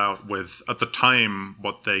started out with, at the time,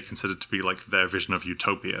 what they considered to be like their vision of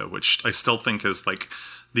utopia, which I still think is like,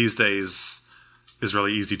 these days is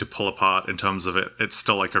really easy to pull apart in terms of it. It's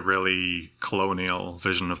still like a really colonial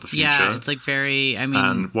vision of the future. Yeah, it's like very, I mean,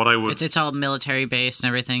 and what I would, it's all military based and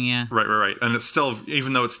everything, yeah. Right. And it's still,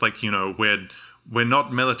 even though it's like, you know, we're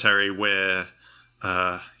not military, we're,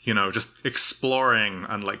 you know, just exploring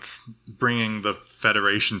and like bringing the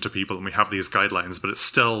Federation to people, and we have these guidelines, but it's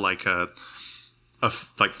still like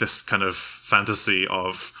like this kind of fantasy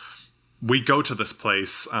of we go to this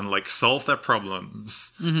place and like solve their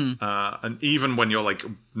problems, and even when you're like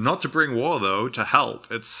not to bring war though, to help,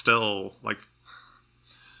 it's still like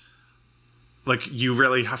you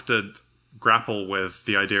really have to grapple with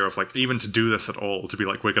the idea of like, even to do this at all, to be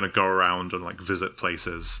like, we're going to go around and like visit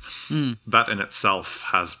places, that in itself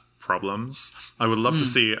has problems. I would love to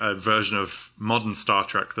see a version of modern Star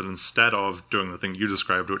Trek that instead of doing the thing you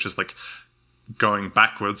described, which is like going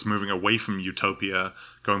backwards, moving away from utopia,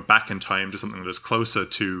 going back in time to something that is closer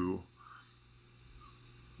to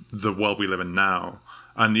the world we live in now.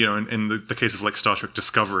 And, you know, in the case of like Star Trek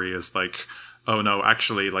Discovery is like, oh no,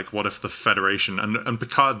 actually, like what if the Federation, and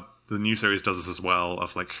Picard, the new series, does this as well,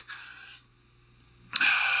 of like,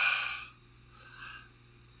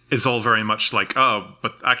 it's all very much like, oh,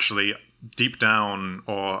 but actually deep down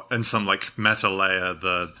or in some like meta layer,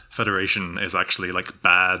 the Federation is actually like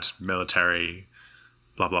bad military,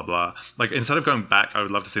 blah, blah, blah. Like, instead of going back, I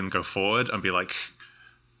would love to see them go forward and be like,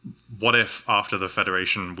 what if after the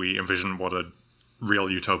Federation we envision what a real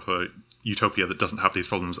utopia that doesn't have these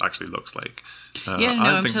problems actually looks like? I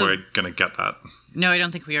don't think we're going to get that. No, I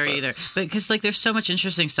don't think we are either. But because like there's so much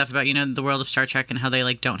interesting stuff about, you know, the world of Star Trek and how they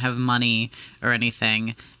like don't have money or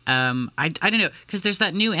anything. I don't know, because there's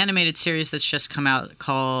that new animated series that's just come out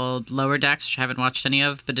called Lower Decks, which I haven't watched any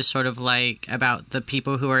of, but is sort of like about the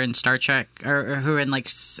people who are in Star Trek or who are in like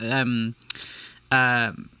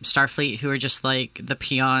Starfleet who are just like the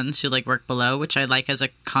peons who like work below, which I like as a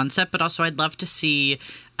concept, but also I'd love to see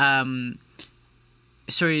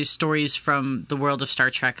sort of stories from the world of Star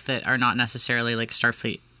Trek that are not necessarily like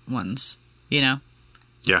Starfleet ones, you know?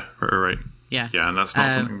 Yeah, right. Yeah. Yeah, and that's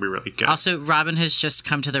not something we really get. Also, Robin has just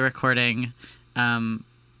come to the recording,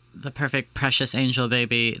 the perfect, precious angel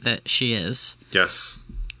baby that she is. Yes.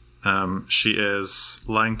 She is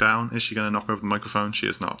lying down. Is she going to knock over the microphone? She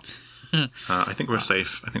is not. I think we're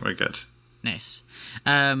safe. I think we're good. Nice.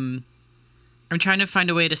 I'm trying to find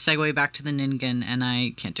a way to segue back to the Ningen, and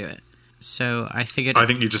I can't do it. So I figured... I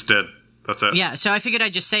think you just did. That's it. Yeah, so I figured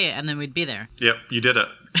I'd just say it, and then we'd be there. Yep, you did it.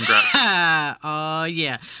 Congrats. Oh,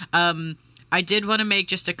 yeah. I did want to make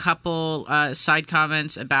just a couple side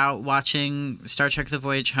comments about watching Star Trek The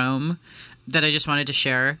Voyage Home that I just wanted to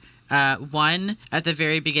share. One, at the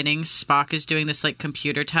very beginning, Spock is doing this like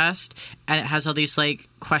computer test, and it has all these like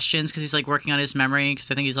questions because he's like working on his memory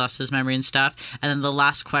because I think he's lost his memory and stuff. And then the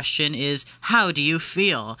last question is, "How do you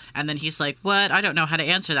feel?" And then he's like, "What? I don't know how to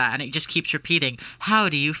answer that." And it just keeps repeating, "How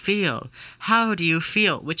do you feel? How do you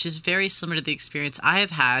feel?" Which is very similar to the experience I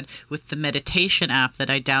have had with the meditation app that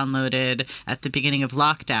I downloaded at the beginning of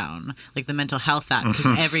lockdown, like the mental health app, because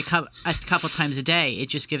a couple times a day it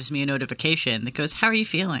just gives me a notification that goes, "How are you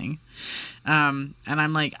feeling?" And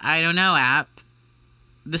I'm like, I don't know, app.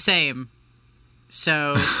 The same.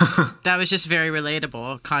 So that was just very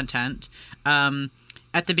relatable content.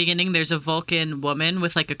 At the beginning, there's a Vulcan woman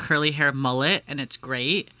with like a curly hair mullet, and it's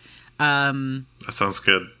great. That sounds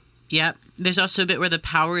good. Yep. There's also a bit where the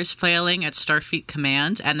power is flailing at Starfleet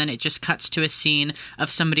Command, and then it just cuts to a scene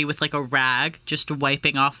of somebody with like a rag just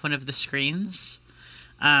wiping off one of the screens.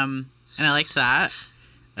 And I liked that.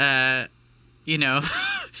 You know,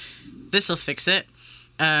 this'll fix it.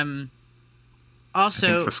 Also,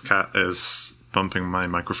 I think this cat is bumping my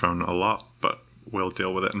microphone a lot, but we'll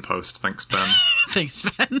deal with it in post. Thanks, Ben. Thanks,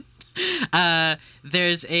 Ben.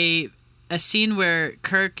 There's a scene where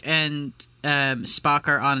Kirk and Spock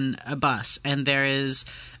are on a bus, and there is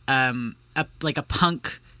a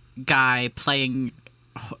punk guy playing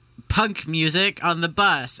punk music on the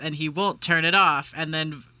bus, and he won't turn it off, and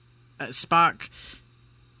then Spock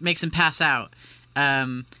makes him pass out.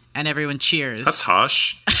 And everyone cheers. That's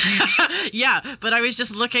harsh. Yeah, but I was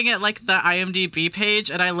just looking at like the IMDb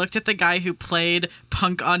page, and I looked at the guy who played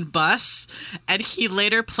Punk on Bus, and he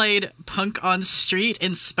later played Punk on Street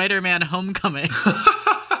in Spider-Man: Homecoming,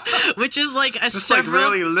 which is like a It's like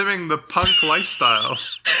really living the punk lifestyle.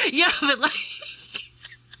 Yeah, but like.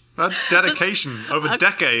 That's dedication over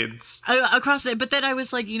decades. Across it. But then I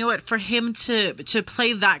was like, you know what? For him to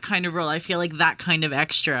play that kind of role, I feel like that kind of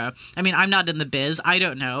extra. I mean, I'm not in the biz. I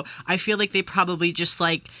don't know. I feel like they probably just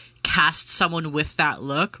like cast someone with that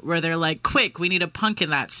look where they're like, quick, we need a punk in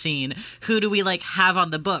that scene. Who do we like have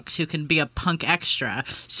on the books who can be a punk extra?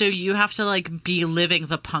 So you have to like be living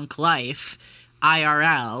the punk life,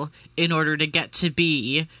 IRL, in order to get to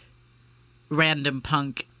be random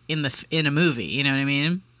punk in a movie. You know what I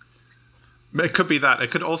mean? It could be that.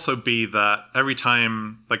 It could also be that every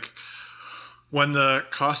time, like, when the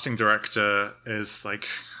casting director is, like,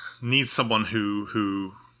 needs someone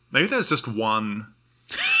who maybe there's just one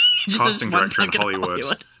casting director in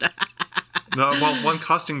Hollywood. No, well, one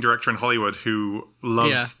casting director in Hollywood who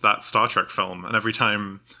loves that Star Trek film, and every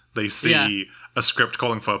time they see a script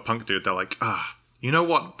calling for a punk dude, they're like, you know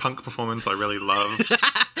what punk performance I really love?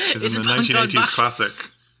 is in the 1980s classic.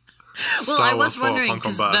 Well, I was wondering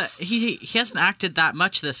because he hasn't acted that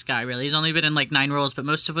much. This guy really, he's only been in like 9 roles, but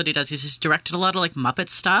most of what he does, he's just directed a lot of like Muppet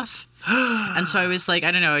stuff. And so I was like,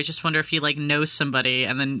 I don't know, I just wonder if he like knows somebody,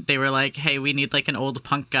 and then they were like, hey, we need like an old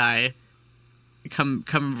punk guy, come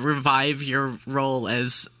revive your role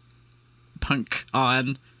as punk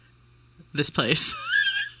on this place.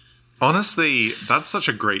 Honestly, that's such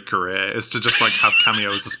a great career, is to just like have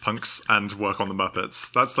cameos as punks and work on the Muppets.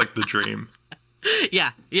 That's like the dream.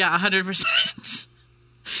 Yeah,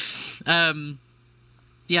 100%.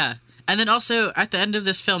 Yeah. And then also, at the end of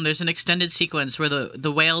this film, there's an extended sequence where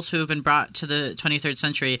the whales who have been brought to the 23rd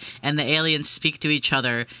century and the aliens speak to each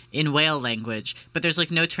other in whale language, but there's, like,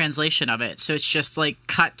 no translation of it. So it's just, like,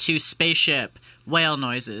 cut to spaceship, whale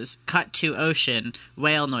noises, cut to ocean,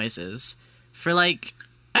 whale noises. For, like,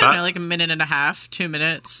 I don't know, like a minute and a half, 2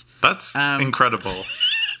 minutes. That's incredible.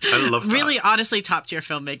 I love that. Really, honestly, top-tier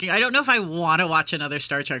filmmaking. I don't know if I want to watch another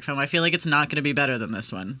Star Trek film. I feel like it's not going to be better than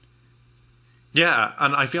this one. Yeah,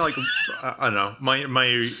 and I feel like, I don't know,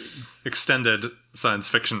 my extended science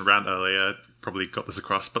fiction rant earlier probably got this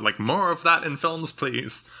across, but like, more of that in films,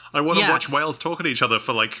 please. I want to watch whales talking to each other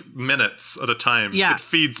for like minutes at a time. Yeah. It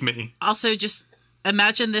feeds me. Also, just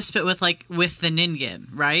imagine this, but with the Ningen,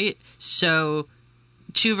 right? So,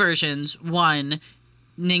 two versions. One,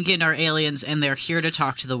 Ningen are aliens and they're here to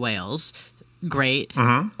talk to the whales. Great.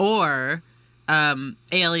 Mm-hmm. Or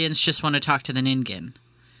aliens just want to talk to the Ningen.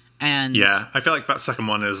 And yeah, I feel like that second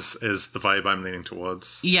one is the vibe I'm leaning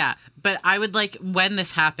towards. yeah, but I would like, when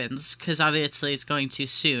this happens, because obviously it's going too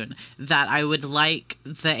soon, that I would like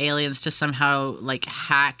the aliens to somehow like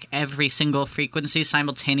hack every single frequency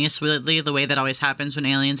simultaneously, the way that always happens when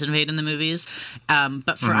aliens invade in the movies.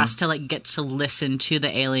 But for us to like get to listen to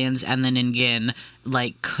the aliens and the Ningen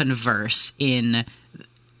like converse in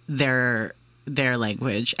their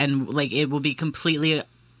language, and like it will be completely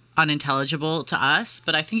unintelligible to us,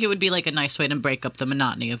 but I think it would be like a nice way to break up the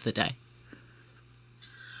monotony of the day.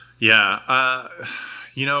 Yeah,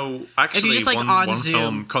 actually, if you just like one Zoom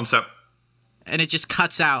film concept, and it just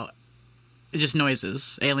cuts out, it just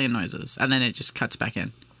noises, alien noises, and then it just cuts back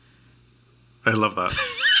in. I love that.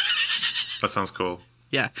 That sounds cool.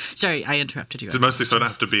 Yeah, sorry, I interrupted you. Mostly so I don't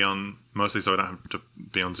have to be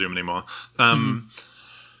on Zoom anymore. I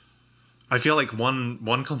feel like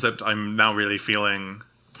one concept I'm now really feeling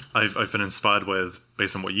I've been inspired with,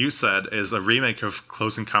 based on what you said, is a remake of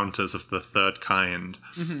Close Encounters of the Third Kind.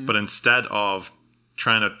 Mm-hmm. But instead of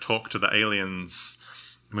trying to talk to the aliens,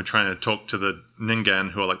 we're trying to talk to the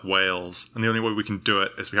Ningen, who are like whales. And the only way we can do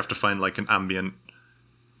it is we have to find like an ambient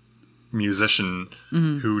musician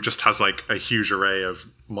who just has like a huge array of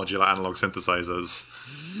modular analog synthesizers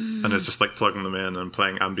and is just like plugging them in and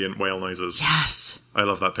playing ambient whale noises. Yes. I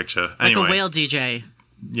love that picture. Like anyway, a whale DJ.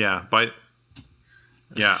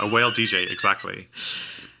 Yeah, a whale DJ, exactly.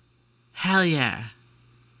 Hell yeah.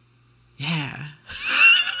 Yeah.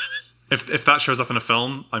 If that shows up in a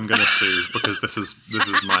film, I'm going to sue, because this is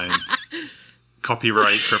mine.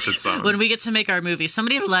 Copyright Cryptid Zone. When we get to make our movie,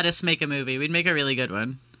 somebody let us make a movie. We'd make a really good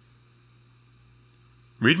one.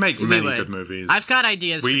 We'd make many good movies. I've got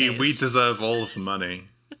ideas for days. We deserve all of the money.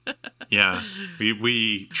 Yeah.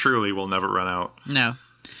 We truly will never run out. No.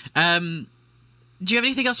 Do you have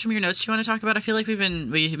anything else from your notes you want to talk about? I feel like we've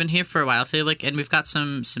been here for a while. I feel like, and we've got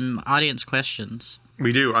some audience questions.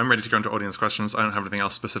 We do. I'm ready to go into audience questions. I don't have anything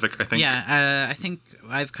else specific, I think. Yeah, I think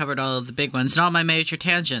I've covered all of the big ones and all my major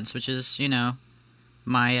tangents, which is,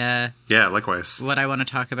 my... yeah, likewise. What I want to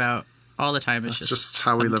talk about all the time is just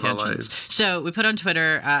how we live tangents. our lives. So we put on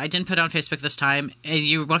Twitter. I didn't put it on Facebook this time.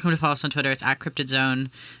 You're welcome to follow us on Twitter. It's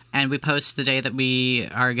 @CryptidZone. And we post the day that we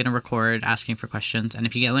are going to record, asking for questions. And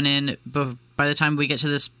if you get one in by the time we get to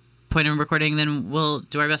this point in recording, then we'll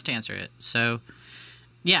do our best to answer it. So,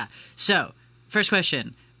 yeah. So, first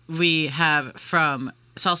question we have from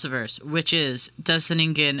Salsaverse, which is, does the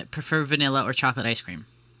Ningen prefer vanilla or chocolate ice cream?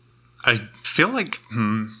 I feel like...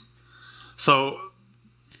 So,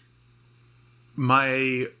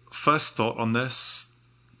 my first thought on this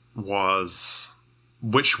was,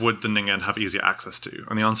 which would the Ningen have easier access to?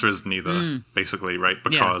 And the answer is neither, basically, right?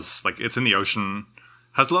 Because like it's in the ocean,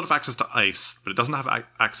 has a lot of access to ice, but it doesn't have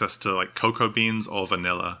access to like cocoa beans or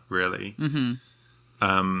vanilla, really.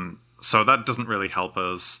 Mm-hmm. So that doesn't really help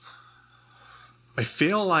us. I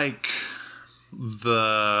feel like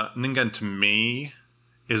the Ningen, to me,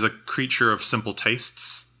 is a creature of simple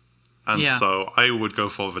tastes. And so I would go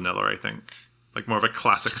for vanilla, I think. Like more of a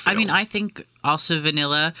classic feel. I mean, I think also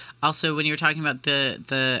vanilla. Also, when you were talking about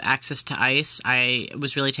the access to ice, I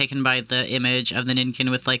was really taken by the image of the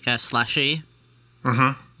Ningen with like a slushy.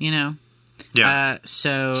 Mm-hmm. Yeah.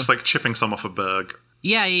 So just like chipping some off a berg.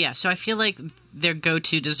 Yeah. So I feel like their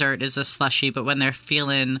go-to dessert is a slushy, but when they're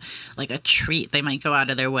feeling like a treat, they might go out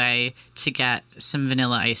of their way to get some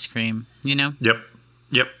vanilla ice cream. Yep.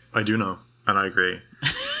 I do know, and I agree.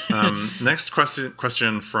 Next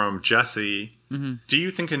question from Jesse. Mm-hmm. Do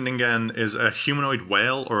you think a Ningen is a humanoid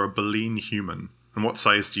whale or a baleen human? And what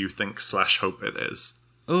size do you think / hope it is?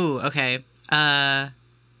 Ooh, okay. I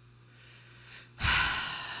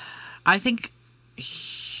think...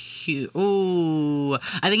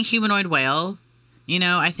 I think humanoid whale.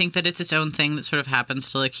 I think that it's its own thing that sort of happens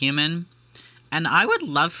to look human. And I would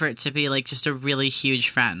love for it to be like just a really huge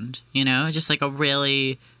friend, Just like a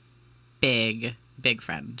really big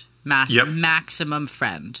friend. Maximum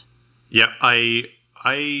friend. Yeah, I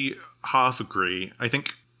half agree. I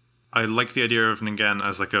think I like the idea of Ningen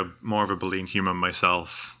as like a more of a baleen human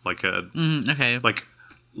myself. Like a okay. Like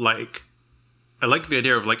I like the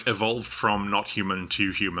idea of like evolved from not human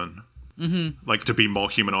to human. Mm-hmm. Like to be more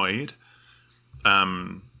humanoid.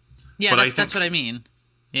 Yeah, that's what I mean.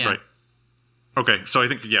 Yeah. Right. Okay, so I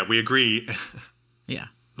think we agree. Yeah.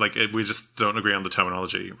 Like, we just don't agree on the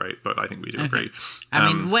terminology, right? But I think we do agree.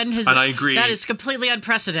 I mean, when has... And I agree... That is completely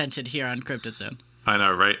unprecedented here on Cryptid Zone. I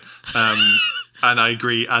know, right? And I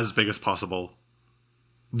agree, as big as possible.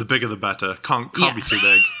 The bigger the better. Can't Yeah. be too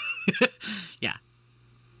big. Yeah.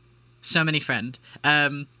 So many friend.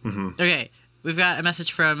 Okay, we've got a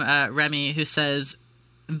message from Remy who says,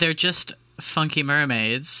 they're just funky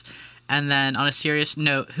mermaids. And then on a serious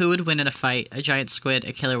note, who would win in a fight? A giant squid,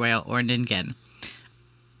 a killer whale, or a Ningen?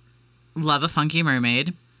 Love a funky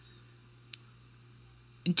mermaid.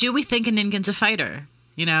 Do we think a Ningen's a fighter?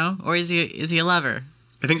 You know? Or is he a lover?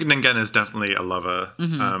 I think Ningen is definitely a lover.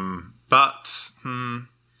 But, I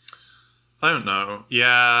don't know.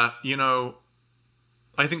 Yeah, you know,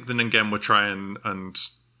 I think the Ningen would try and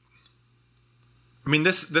I mean,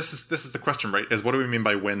 this is the question, right? Is what do we mean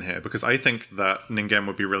by win here? Because I think that Ningen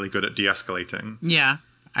would be really good at de-escalating. Yeah,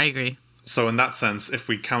 I agree. So in that sense, if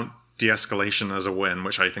we count de-escalation as a win,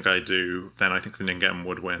 which I think I do, then I think the Ningen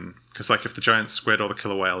would win. Because like if the giant squid or the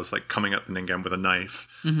killer whale is like coming at the Ningen with a knife,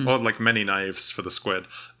 or like many knives for the squid,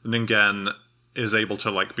 the Ningen is able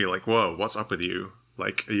to like be like, whoa, what's up with you?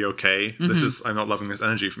 Like, are you okay? I'm not loving this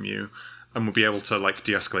energy from you. And we'll be able to like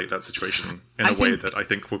de-escalate that situation in a way that I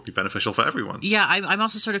think would be beneficial for everyone. Yeah, I'm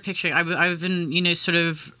also sort of picturing. I've been, you know, sort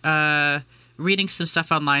of reading some stuff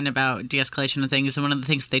online about de-escalation and things, and one of the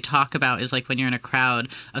things they talk about is like when you're in a crowd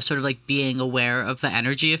of sort of like being aware of the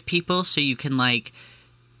energy of people, so you can like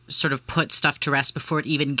sort of put stuff to rest before it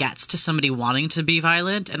even gets to somebody wanting to be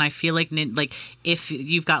violent. And I feel like if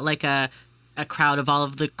you've got like a crowd of all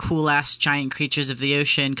of the cool ass giant creatures of the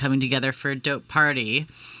ocean coming together for a dope party,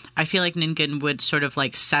 I feel like Ningen would sort of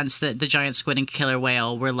like sense that the giant squid and killer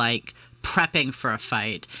whale were like prepping for a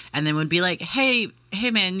fight, and then would be like, hey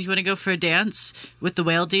man, you want to go for a dance with the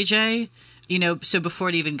whale DJ? You know, so before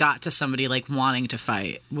it even got to somebody like wanting to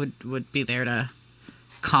fight, would be there to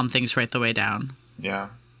calm things right the way down. Yeah.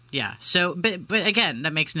 Yeah. So, but again,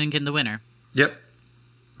 that makes Ningen the winner. Yep.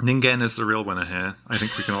 Ningen is the real winner here. I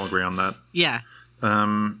think we can all agree on that. Yeah.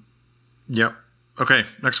 Yep. Okay,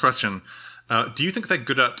 next question. Do you think they're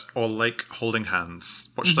good at or like holding hands?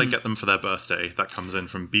 What should I get them for their birthday? That comes in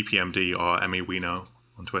from BPMD or Emmy Weeno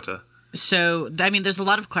on Twitter. So, I mean, there's a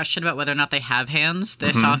lot of question about whether or not they have hands.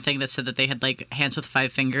 I saw a thing that said that they had, like, hands with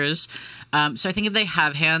 5 fingers. So I think if they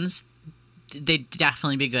have hands, they'd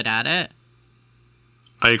definitely be good at it.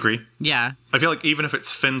 I agree. Yeah. I feel like even if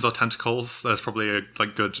it's fins or tentacles, there's probably,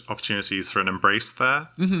 like, good opportunities for an embrace there.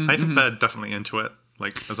 I think they're definitely into it,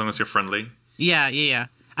 like, as long as you're friendly. Yeah.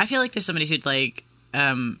 I feel like there's somebody who'd, like,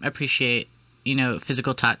 appreciate, you know,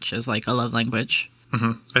 physical touch as, like, a love language.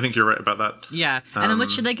 I think you're right about that. Yeah. And then what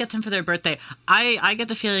should they get them for their birthday? I get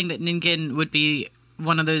the feeling that Ningen would be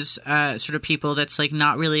one of those sort of people that's, like,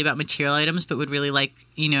 not really about material items, but would really like,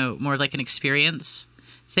 you know, more like an experience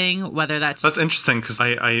thing, whether that's interesting, because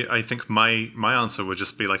I think my answer would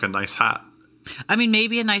just be, like, a nice hat. I mean,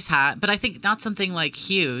 maybe a nice hat, but I think not something, like,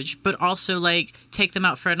 huge, but also, like, take them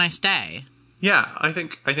out for a nice day. Yeah, I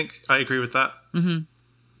think I agree with that.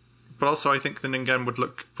 But also, I think the Ningen would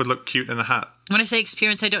look cute in a hat. When I say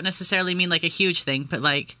experience, I don't necessarily mean like a huge thing, but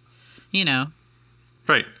like, you know.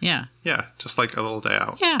 Right. Yeah. Yeah, just like a little day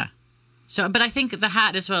out. Yeah. So, but I think the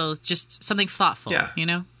hat as well is just something thoughtful, you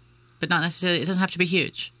know? But not necessarily, it doesn't have to be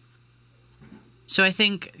huge. So I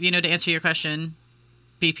think, you know, to answer your question,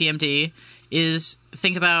 BPMD, is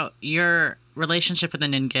think about your relationship with the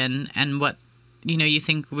Ningen and what, you know, you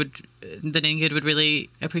think the Ningen would really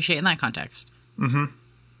appreciate in that context.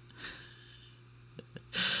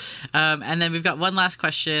 And then we've got one last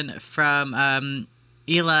question from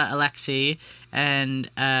Ela Alexi, and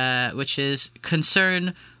which is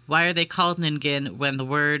concern: why are they called Ningen when the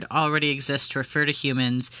word already exists to refer to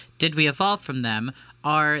humans? Did we evolve from them?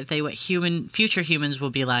 Are they what future humans will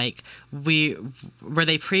be like? Were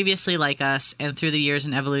they previously like us, and through the years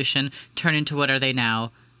in evolution turn into what are they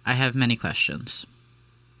now? I have many questions.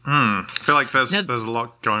 I feel like there's a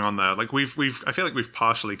lot going on there. Like I feel like we've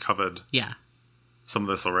partially covered some of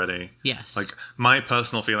this already. Yes. Like my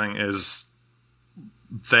personal feeling is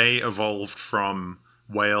they evolved from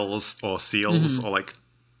whales or seals or like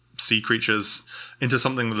sea creatures into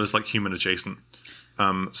something that is like human adjacent.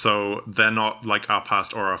 So they're not like our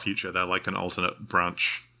past or our future. They're like an alternate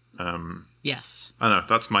branch. Yes. I don't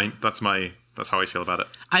know. That's how I feel about it.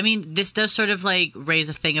 I mean, this does sort of like raise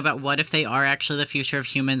a thing about what if they are actually the future of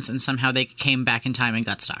humans and somehow they came back in time and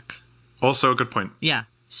got stuck. Also a good point. Yeah.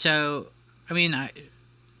 So, I mean,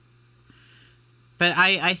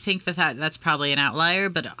 I think that's probably an outlier,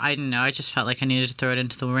 but I don't know. I just felt like I needed to throw it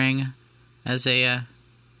into the ring as a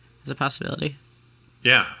possibility.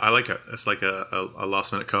 Yeah, I like it. It's like a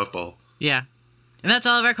last-minute curveball. Yeah. And that's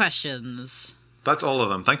all of our questions. That's all of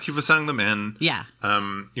them. Thank you for sending them in. Yeah.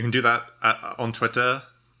 You can do that on Twitter.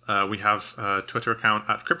 We have a Twitter account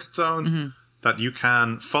at Cryptid Zone. that you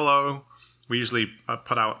can follow. We usually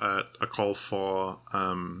put out a call for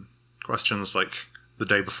questions like the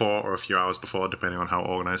day before or a few hours before, depending on how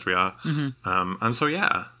organized we are. And so,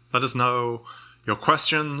 yeah, let us know your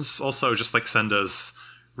questions. Also, just like send us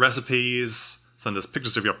recipes, send us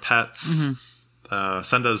pictures of your pets,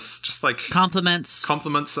 send us just like compliments.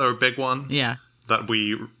 Compliments are a big one. Yeah. That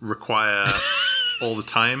we require all the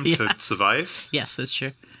time to survive. Yes, that's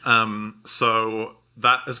true. So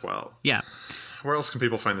that as well. Yeah. Where else can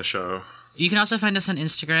people find the show? You can also find us on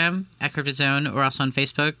Instagram at Cryptid Zone, or also on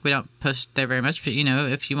Facebook. We don't post there very much, but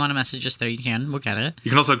if you want to message us there, you can. We'll get it. You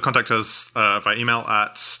can also contact us via email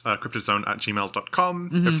at cryptidzone@gmail.com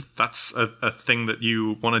if that's a thing that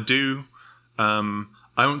you want to do.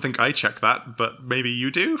 I don't think I check that, but maybe you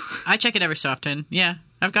do. I check it every so often. Yeah,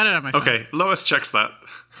 I've got it on my phone. Okay, Lois checks that.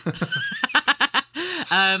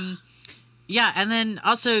 Yeah, and then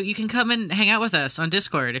also you can come and hang out with us on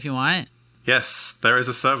Discord if you want. Yes, there is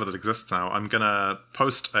a server that exists now. I'm gonna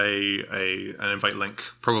post an invite link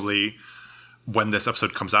probably when this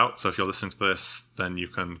episode comes out. So if you're listening to this, then you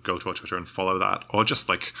can go to our Twitter and follow that, or just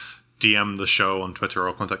like DM the show on Twitter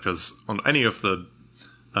or contact us on any of the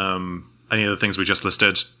things we just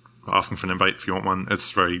listed, asking for an invite if you want one. It's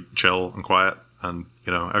very chill and quiet, and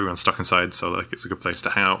everyone's stuck inside, so like it's a good place to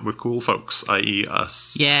hang out with cool folks, i.e.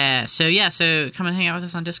 us. Yeah. So come and hang out with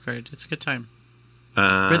us on Discord. It's a good time.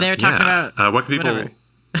 We're there talking about what can people. Whatever.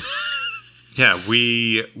 Yeah,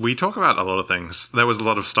 we talk about a lot of things. There was a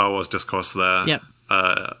lot of Star Wars discourse there. Yep.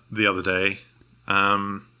 The other day,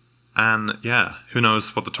 and yeah, who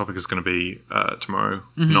knows what the topic is going to be tomorrow?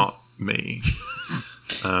 Not me.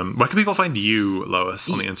 Where can people find you, Lois,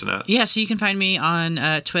 on the internet? Yeah, so you can find me on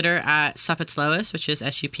Twitter at Suppitslois, which is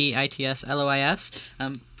SUPITSLOIS.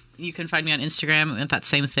 You can find me on Instagram with that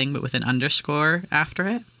same thing, but with an underscore after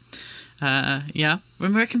it. Yeah.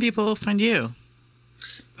 Where can people find you?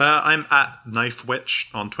 I'm at Knife Witch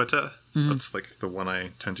on Twitter. That's like the one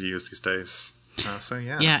I tend to use these days. So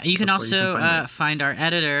yeah. Yeah, you can also find our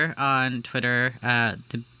editor on Twitter,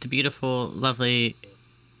 the beautiful, lovely,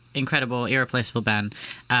 incredible, irreplaceable Ben,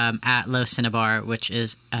 at Low Cinnabar, which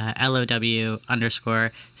is LOW_CINNABAR.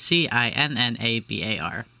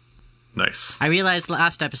 Nice. I realized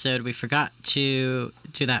last episode we forgot to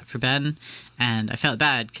do that for Ben, and I felt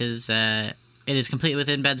bad because it is completely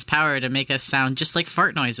within Ben's power to make us sound just like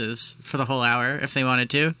fart noises for the whole hour if they wanted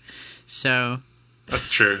to. So that's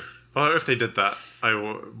true. Well, if they did that,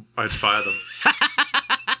 I'd fire them.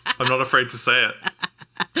 I'm not afraid to say it.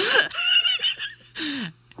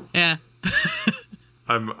 Yeah.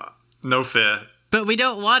 I'm no fear. But we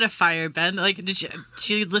don't want to fire Ben. Like, did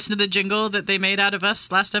you listen to the jingle that they made out of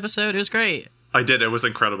us last episode? It was great. I did. It was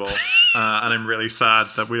incredible. And I'm really sad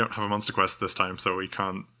that we don't have a Monster Quest this time, so we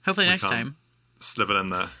can't. Hopefully next time. Slip it in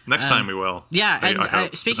there. Next time we will. Yeah,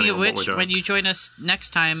 and speaking of which, when you join us next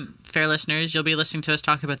time, fair listeners, you'll be listening to us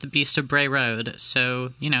talk about the Beast of Bray Road.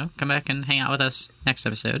 So, come back and hang out with us next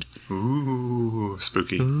episode. Ooh,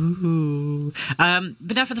 spooky. Ooh.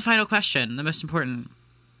 But now for the final question, the most important.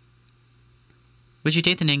 Would you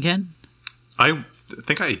date the Ningen? I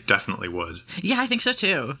think I definitely would. Yeah, I think so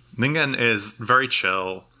too. Ningen is very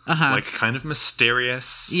chill, like kind of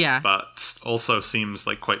mysterious, but also seems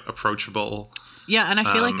like quite approachable. Yeah, and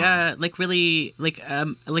I feel like really like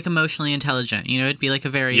emotionally intelligent. It'd be like a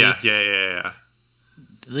very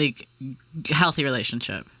like healthy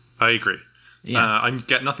relationship. I agree. Yeah, I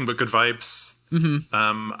get nothing but good vibes.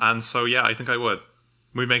 And so yeah, I think I would.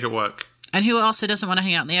 We'd make it work. And who also doesn't want to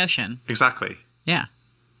hang out in the ocean? Exactly. Yeah.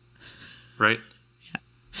 Right? Yeah.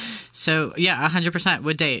 So, yeah, 100%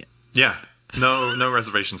 would date. Yeah. No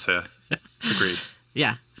reservations here. Agreed.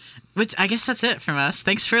 Yeah. Which, I guess that's it from us.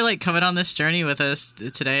 Thanks for, coming on this journey with us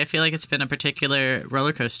today. I feel like it's been a particular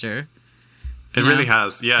roller coaster. It really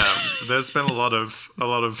has. Yeah. There's been a lot of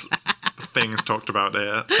things talked about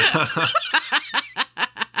here.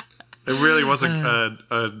 It really was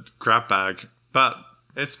a grab bag, but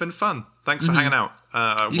it's been fun. Thanks for hanging out.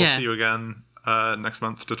 We'll see you again next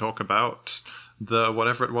month to talk about the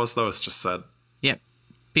whatever it was Lois just said. Yep.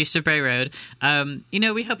 Beast of Bray Road.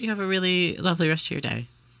 We hope you have a really lovely rest of your day.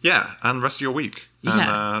 Yeah, and rest of your week.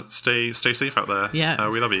 Yeah. And stay safe out there. Yeah.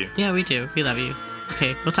 We love you. Yeah, we do. We love you.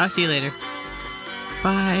 Okay, we'll talk to you later.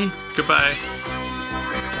 Bye. Goodbye.